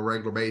up on a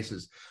regular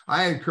basis.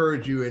 I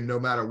encourage you, in no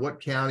matter what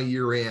county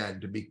you're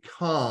in, to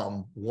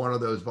become one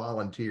of those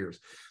volunteers.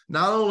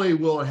 Not only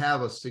will it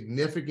have a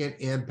significant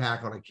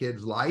impact on a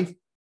kid's life,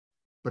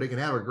 but it can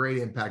have a great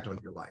impact on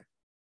your life.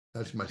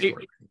 That's my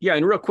story. Yeah,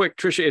 and real quick,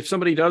 Tricia, if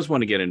somebody does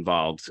want to get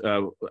involved,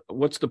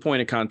 what's the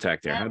point of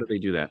contact there? How do they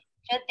do that?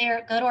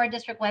 Go to our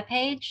district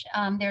webpage.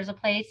 There's a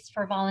place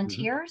for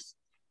volunteers.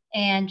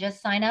 And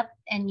just sign up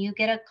and you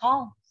get a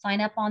call. Sign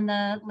up on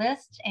the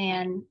list,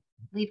 and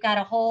we've got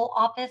a whole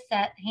office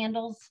that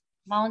handles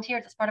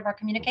volunteers as part of our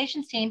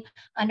communications team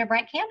under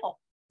Brent Campbell.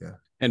 Yeah.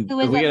 And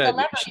who is we get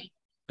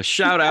a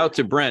shout out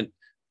to Brent.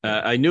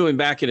 I knew him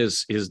back in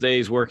his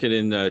days working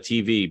in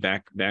TV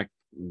back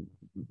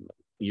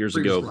years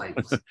Previous ago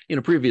lives. in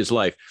a previous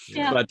life.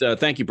 Yeah. But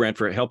thank you, Brent,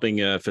 for helping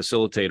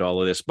facilitate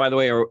all of this. By the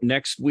way, our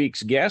next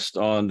week's guest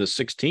on the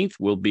 16th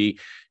will be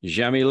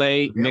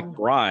Jamile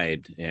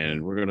McBride,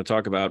 and we're going to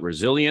talk about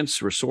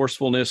resilience,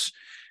 resourcefulness,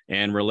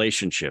 and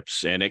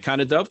relationships. And it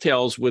kind of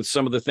dovetails with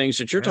some of the things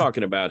that you're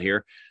talking about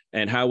here,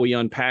 and how we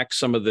unpack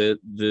some of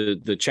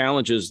the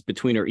challenges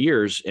between our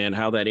ears and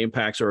how that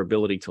impacts our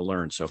ability to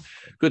learn. So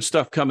good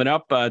stuff coming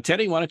up.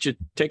 Teddy, why don't you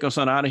take us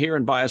on out of here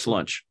and buy us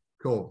lunch?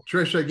 Cool.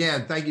 Tricia,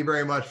 again, thank you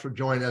very much for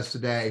joining us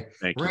today.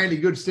 Thank you. Randy,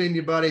 good seeing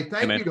you, buddy.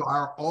 Thank Hey, you to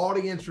our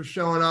audience for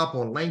showing up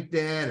on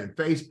LinkedIn and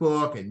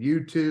Facebook and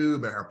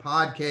YouTube and our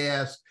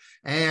podcast,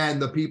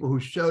 and the people who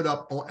showed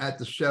up at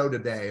the show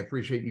today.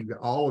 Appreciate you,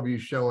 all of you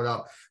showing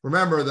up.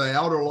 Remember, the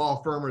Elder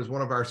Law Firm is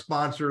one of our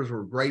sponsors.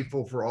 We're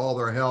grateful for all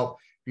their help.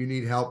 If you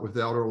need help with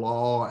elder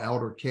law,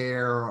 elder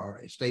care,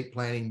 or estate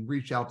planning,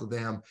 reach out to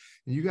them.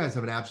 And you guys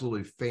have an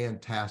absolutely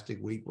fantastic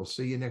week. We'll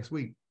see you next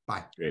week.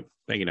 Bye. Great.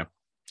 Thank you. Now,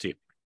 see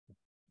you.